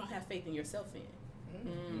somebody that you don't have faith in yourself in.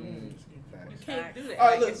 You can't do that. All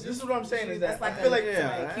right, Like, look. This is what I'm saying is that that's like I feel like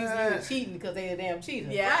yeah. accusing you of cheating because they a damn cheater.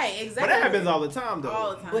 Yeah. Right, exactly. But that happens all the time though. All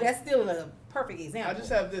the time. But that's still a perfect example. I just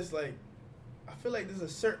have this like. I feel like there's a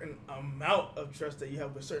certain amount of trust that you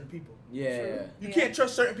have with certain people. Yeah. You Yeah. can't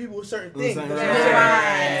trust certain people with certain With things. certain- That's what I'm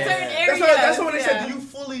saying. Right. Certain areas. That's what they yeah. said. Do you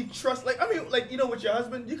fully trust? Like, I mean, like, you know, with your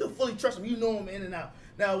husband, you can fully trust him. You know him in and out.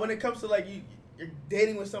 Now, when it comes to like you're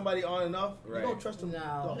dating with somebody on and off, Right. you don't trust them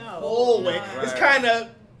No. the No. whole way. No. It's Right. kind of,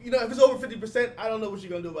 you know, if it's over 50%, I don't know what you're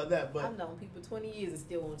gonna do about that. But I've known people 20 years and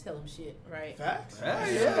still won't tell them shit. Right. facts. Yeah,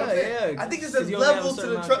 That's what I'm saying. yeah. I think there's 'Cause a you only have a level to certain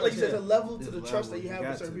the amount trust. of Like you said, trust, there's a level to There's the a trust level, that you you have got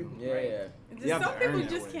with certain to. people. Yeah. You have Some to people earn that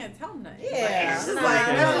just way. can't tell nothing. Yeah. It's Nah, like,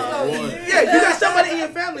 that's just so yeah. easy. Yeah, you got somebody in your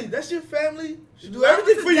family. That's your family. She do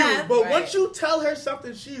everything to for you. death, But right. once you tell her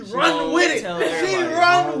something, she run won't with it. tell She everybody.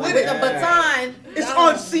 run with With it. a baton. It's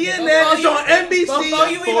on CNN. It's on NBC. Before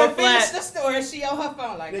you Four even finish flat. the story, she on her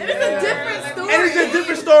phone like, And It's a different story. And it's a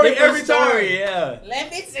different story Different every time. story, yeah.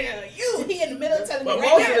 let me tell you, he in the middle of telling me But right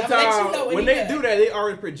most now. of the I'm gonna let you time, know what when he they does. do that, they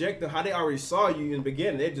already project how they already saw you in the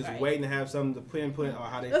beginning. They're just Right. waiting to have something to put or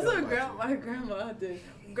how they That's feel what about my grandma did.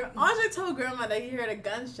 Andre told grandma that he heard a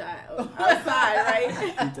gunshot outside, right? you.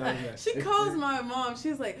 She tells you that. She calls my mom.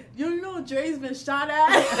 She's like, "You know Dre's been shot at."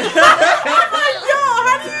 I'm like, "Yo,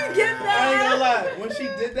 how do you get I ain't gonna that?" lie. When she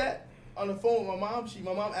did that on the phone with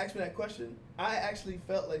my mom asked me that question. I actually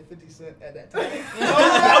felt like 50 Cent at that time.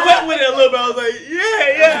 I went with it a little bit. I was like,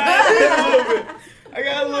 yeah, I did a little bit. I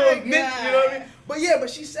got a little nit, you know what I mean? But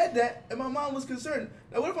she said that, and my mom was concerned.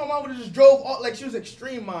 Now, what if my mom would have just drove all, like she was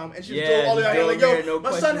extreme mom, and she just drove all the way out here, like, yo, no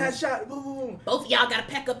my son had questions. shot, boom, boom, boom. Both of y'all gotta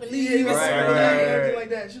pack up and leave. Yeah, Right, everything right. like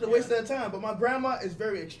that. She'd have wasted her time. But my grandma is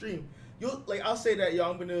very extreme. I'll say that, yo, I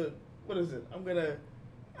don't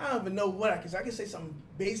even know what I can say something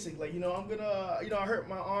basic, like, I hurt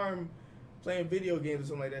my arm playing video games or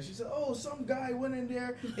something like that. She said, oh, some guy went in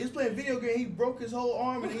there, he was playing video game, he broke his whole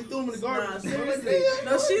arm and he threw him in the garbage. Nah, And stuff like seriously. that.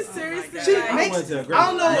 No, she's seriously She like, makes, went to a I great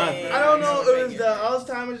don't know, life. I don't know if it was the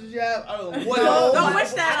Alzheimer's she have, I don't know what. No, Don't I wish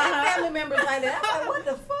that on got her. family members like that. I'm like, what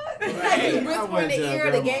the fuck? Right. Like, you I whisper went in to the a ear,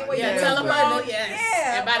 the grandma. game where Yeah, you telephone, whisper. yes.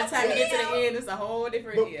 Yeah. And by the time you get to the Yeah. end, it's a whole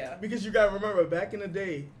different, But, because you gotta remember, back in the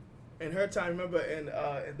day, in her time, remember, in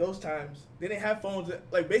those times, they didn't have phones.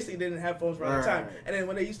 Like basically, they didn't have phones around the time. Right. And then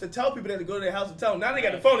when they used to tell people, they had to go to their house and tell them. Now they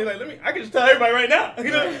got the phone. They're like, I can just tell everybody right now. You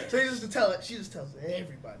know. Right. So they just to tell it. She just tells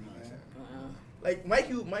everybody. Man. Like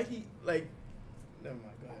Mikey, like. Never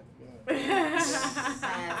mind. Go ahead.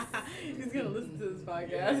 He's gonna listen to this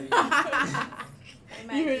podcast.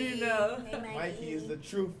 Hey, You already know. Hey, Mikey. Mikey is the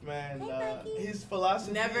truth, man. Hey, Mikey. His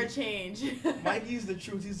philosophy. Never change. Mikey's the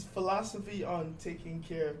truth. His philosophy on taking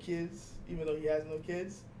care of kids, even though he has no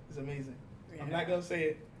kids, is amazing. I'm not gonna say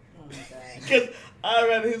it Oh my God. because I'd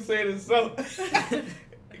rather him say it himself.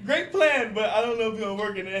 Great plan, but I don't know if it'll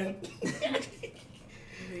work in the end.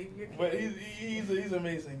 Leave your But kids. he's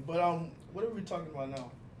amazing. But what are we talking about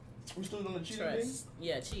now? We still on the cheating thing? Trust.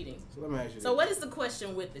 Yeah, cheating. So let me ask you. So what is the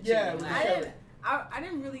question with the cheating? Yeah, Like, I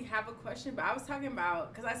didn't really have a question, but I was talking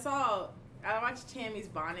about because I watched Tammy's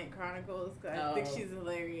Bonnet Chronicles because I think Oh. she's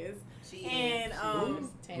hilarious. She And is. Who?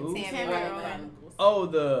 Tammy Tammy Rowan Rowan. Chronicles. Oh,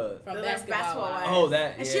 the From The Basketball Wives. oh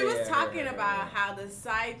that. And yeah, she was yeah, talking yeah, about yeah. how the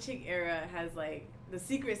side chick era has like the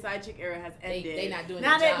secret side chick era has ended. They not doing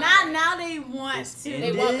now their they job. now they want It's to. They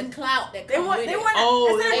ended. want the clout that They comes want. with They it. want.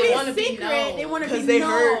 Oh, instead they of wanna being be secret, known. they want to be Because they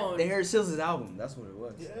known. heard SZA's album. That's what it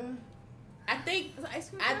was. Yeah. I think. Is it ice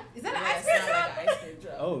cream I, truck? Is that an yeah, ice it cream sound truck? like an ice cream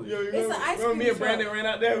truck. Oh, Yo, It's an ice remember cream me and truck. Brandon ran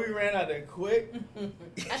out there? We ran out there quick. I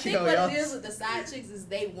think Yo, what y'all- it is with the side chicks is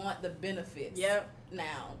they want the benefits. Yep.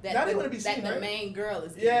 Now Now that they the, wanna be that seen, the right? main girl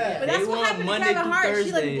is. Yeah. But They that's what want happened to Monday Kevin through Hart. She like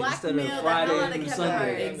Thursday blackmailed instead of the Friday hell out of through Kevin Sunday.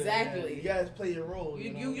 Hart. Exactly. You guys play your role.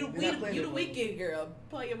 You know? you They're not playing the the role. weekend girl.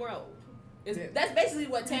 Play your role. Yeah. That's basically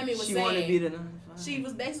what Tammy was She saying. wanted to be the 9 to 5. She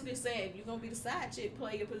was basically saying, you're going to be the side chick,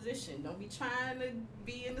 play your position. Don't be trying to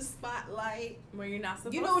be in the spotlight. Where you're not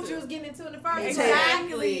supposed You know what to. you was getting into in the first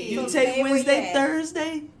Exactly. place. You So take stay where Wednesday, you at.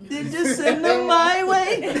 Thursday, then just send them my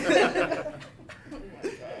way.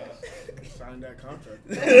 Sign that contract.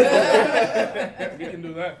 We can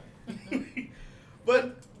do that.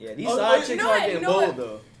 But Yeah, these Oh, side you chicks know are what? getting You know bold what?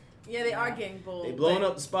 though. Yeah, they are getting bold. They blowing but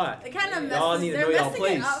up the spot. They kind of Y'all messes. need to They're know y'all messing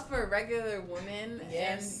it place. up for regular women.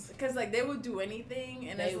 Yes. Because like they will do anything,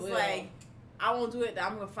 and They it's just will. like I won't do it.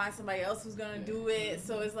 I'm gonna find somebody else who's gonna do it.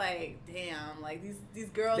 So it's like, damn, like these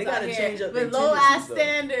girls They out gotta here change up with their low ass tendencies, though.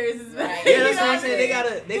 standards. Is Right. Yeah, you that's know what I'm saying. I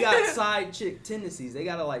mean? They got side chick tendencies. They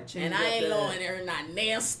gotta like change And up I ain't their- lowering there not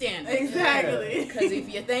damn standard. Exactly. Because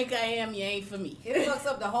if you think I am, you ain't for me. It fucks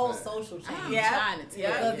up the whole social chain. I'm Yeah. trying to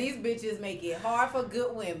tell Because you. these bitches make it hard for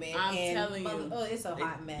good women. I'm and telling you. Oh, it's a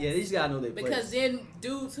hot mess. Yeah, they just gotta know their Because place. then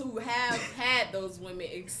dudes who have had those women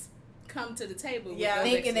come to the table Yeah. with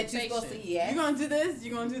those Thinking that you're supposed to, expectations. yes. You gonna do this?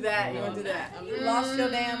 You gonna do that? You gonna do that? I'm You lost your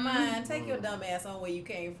damn mind. Take your dumb ass on where you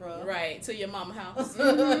came from. Right, to your mama house.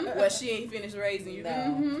 Mhm. Where she ain't finished raising you. No.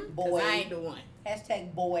 Mhm. Cause Boy. I ain't the one.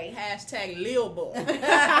 Hashtag boy. Hashtag Lil Boy.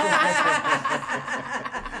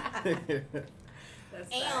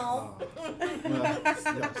 That's Ow. Oh.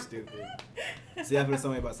 Y'all stupid. See, I feel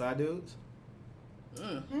something about side dudes.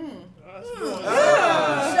 Mm. Shut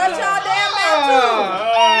y'all damn mouth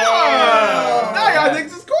now y'all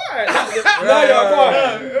niggas is quiet. Now y'all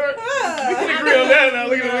quiet. We can agree on that now.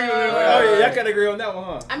 Look at Oh it. yeah, y'all can agree on that one,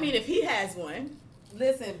 huh? I mean, if he has one. too.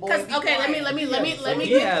 Listen, boy. Cause be okay, let quiet. me He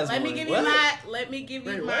has let me one. give What?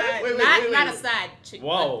 you my Wait, not wait. a side chick.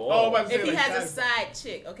 Whoa, Oh, I'm about to say If he like has a side- side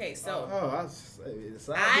chick, okay, so Oh, I say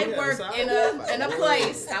side I dude, work side in dude. a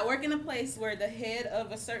place. I work in a place where the head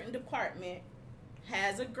of a certain department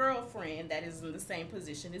has a girlfriend that is in the same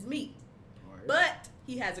position as me. But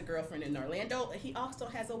he has a girlfriend in Orlando, and he also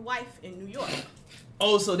has a wife in New York.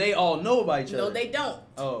 Oh, so they all know about each other. No, they don't.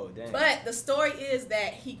 Oh, damn. But the story is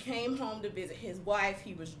that he came home to visit his wife.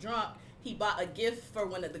 He was drunk. He bought a gift for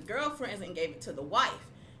one of the girlfriends and gave it to the wife.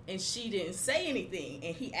 And she didn't say anything.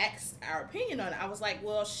 And he asked our opinion on it. I was like,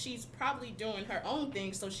 well, she's probably doing her own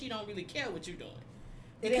thing, so she don't really care what you're doing.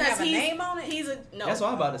 Did it have a name on it? He's a no. That's what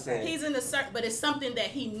I'm about to say. He's in a certain, but it's something that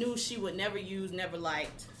he knew she would never use, never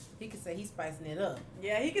liked. He could say he's spicing it up.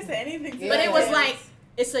 Yeah, he can say anything. To Yeah. But it was us. like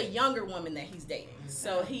it's a younger woman that he's dating.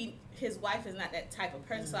 So his wife is not that type of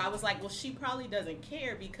person. So I was like, well, she probably doesn't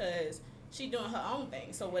care because she's doing her own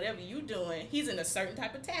thing. So whatever you doing, he's in a certain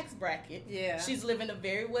type of tax bracket. Yeah. She's living a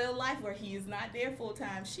very well life where he is not there full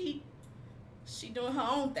time. She doing her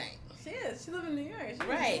own thing. She is. She live in New York. She live in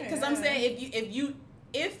Right. New Because York, I'm yeah. saying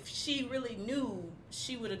if she really knew,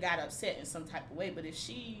 she would have got upset in some type of way. But if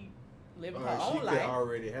she living her Or she own could life,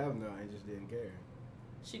 already have known and just didn't care.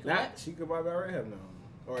 she could. Not, she could probably already have known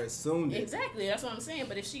or assumed it. Exactly, that's what I'm saying.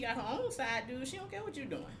 But if she got her own side, dude, she don't care what you're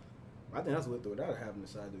doing. I think that's what without having a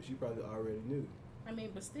side dude, she probably already knew. I mean,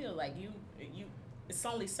 but still, like you, it's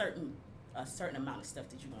only a certain amount of stuff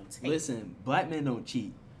that you gonna take. Listen, black men don't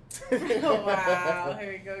cheat. Oh, wow,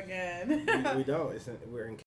 here we go again. we don't. We're in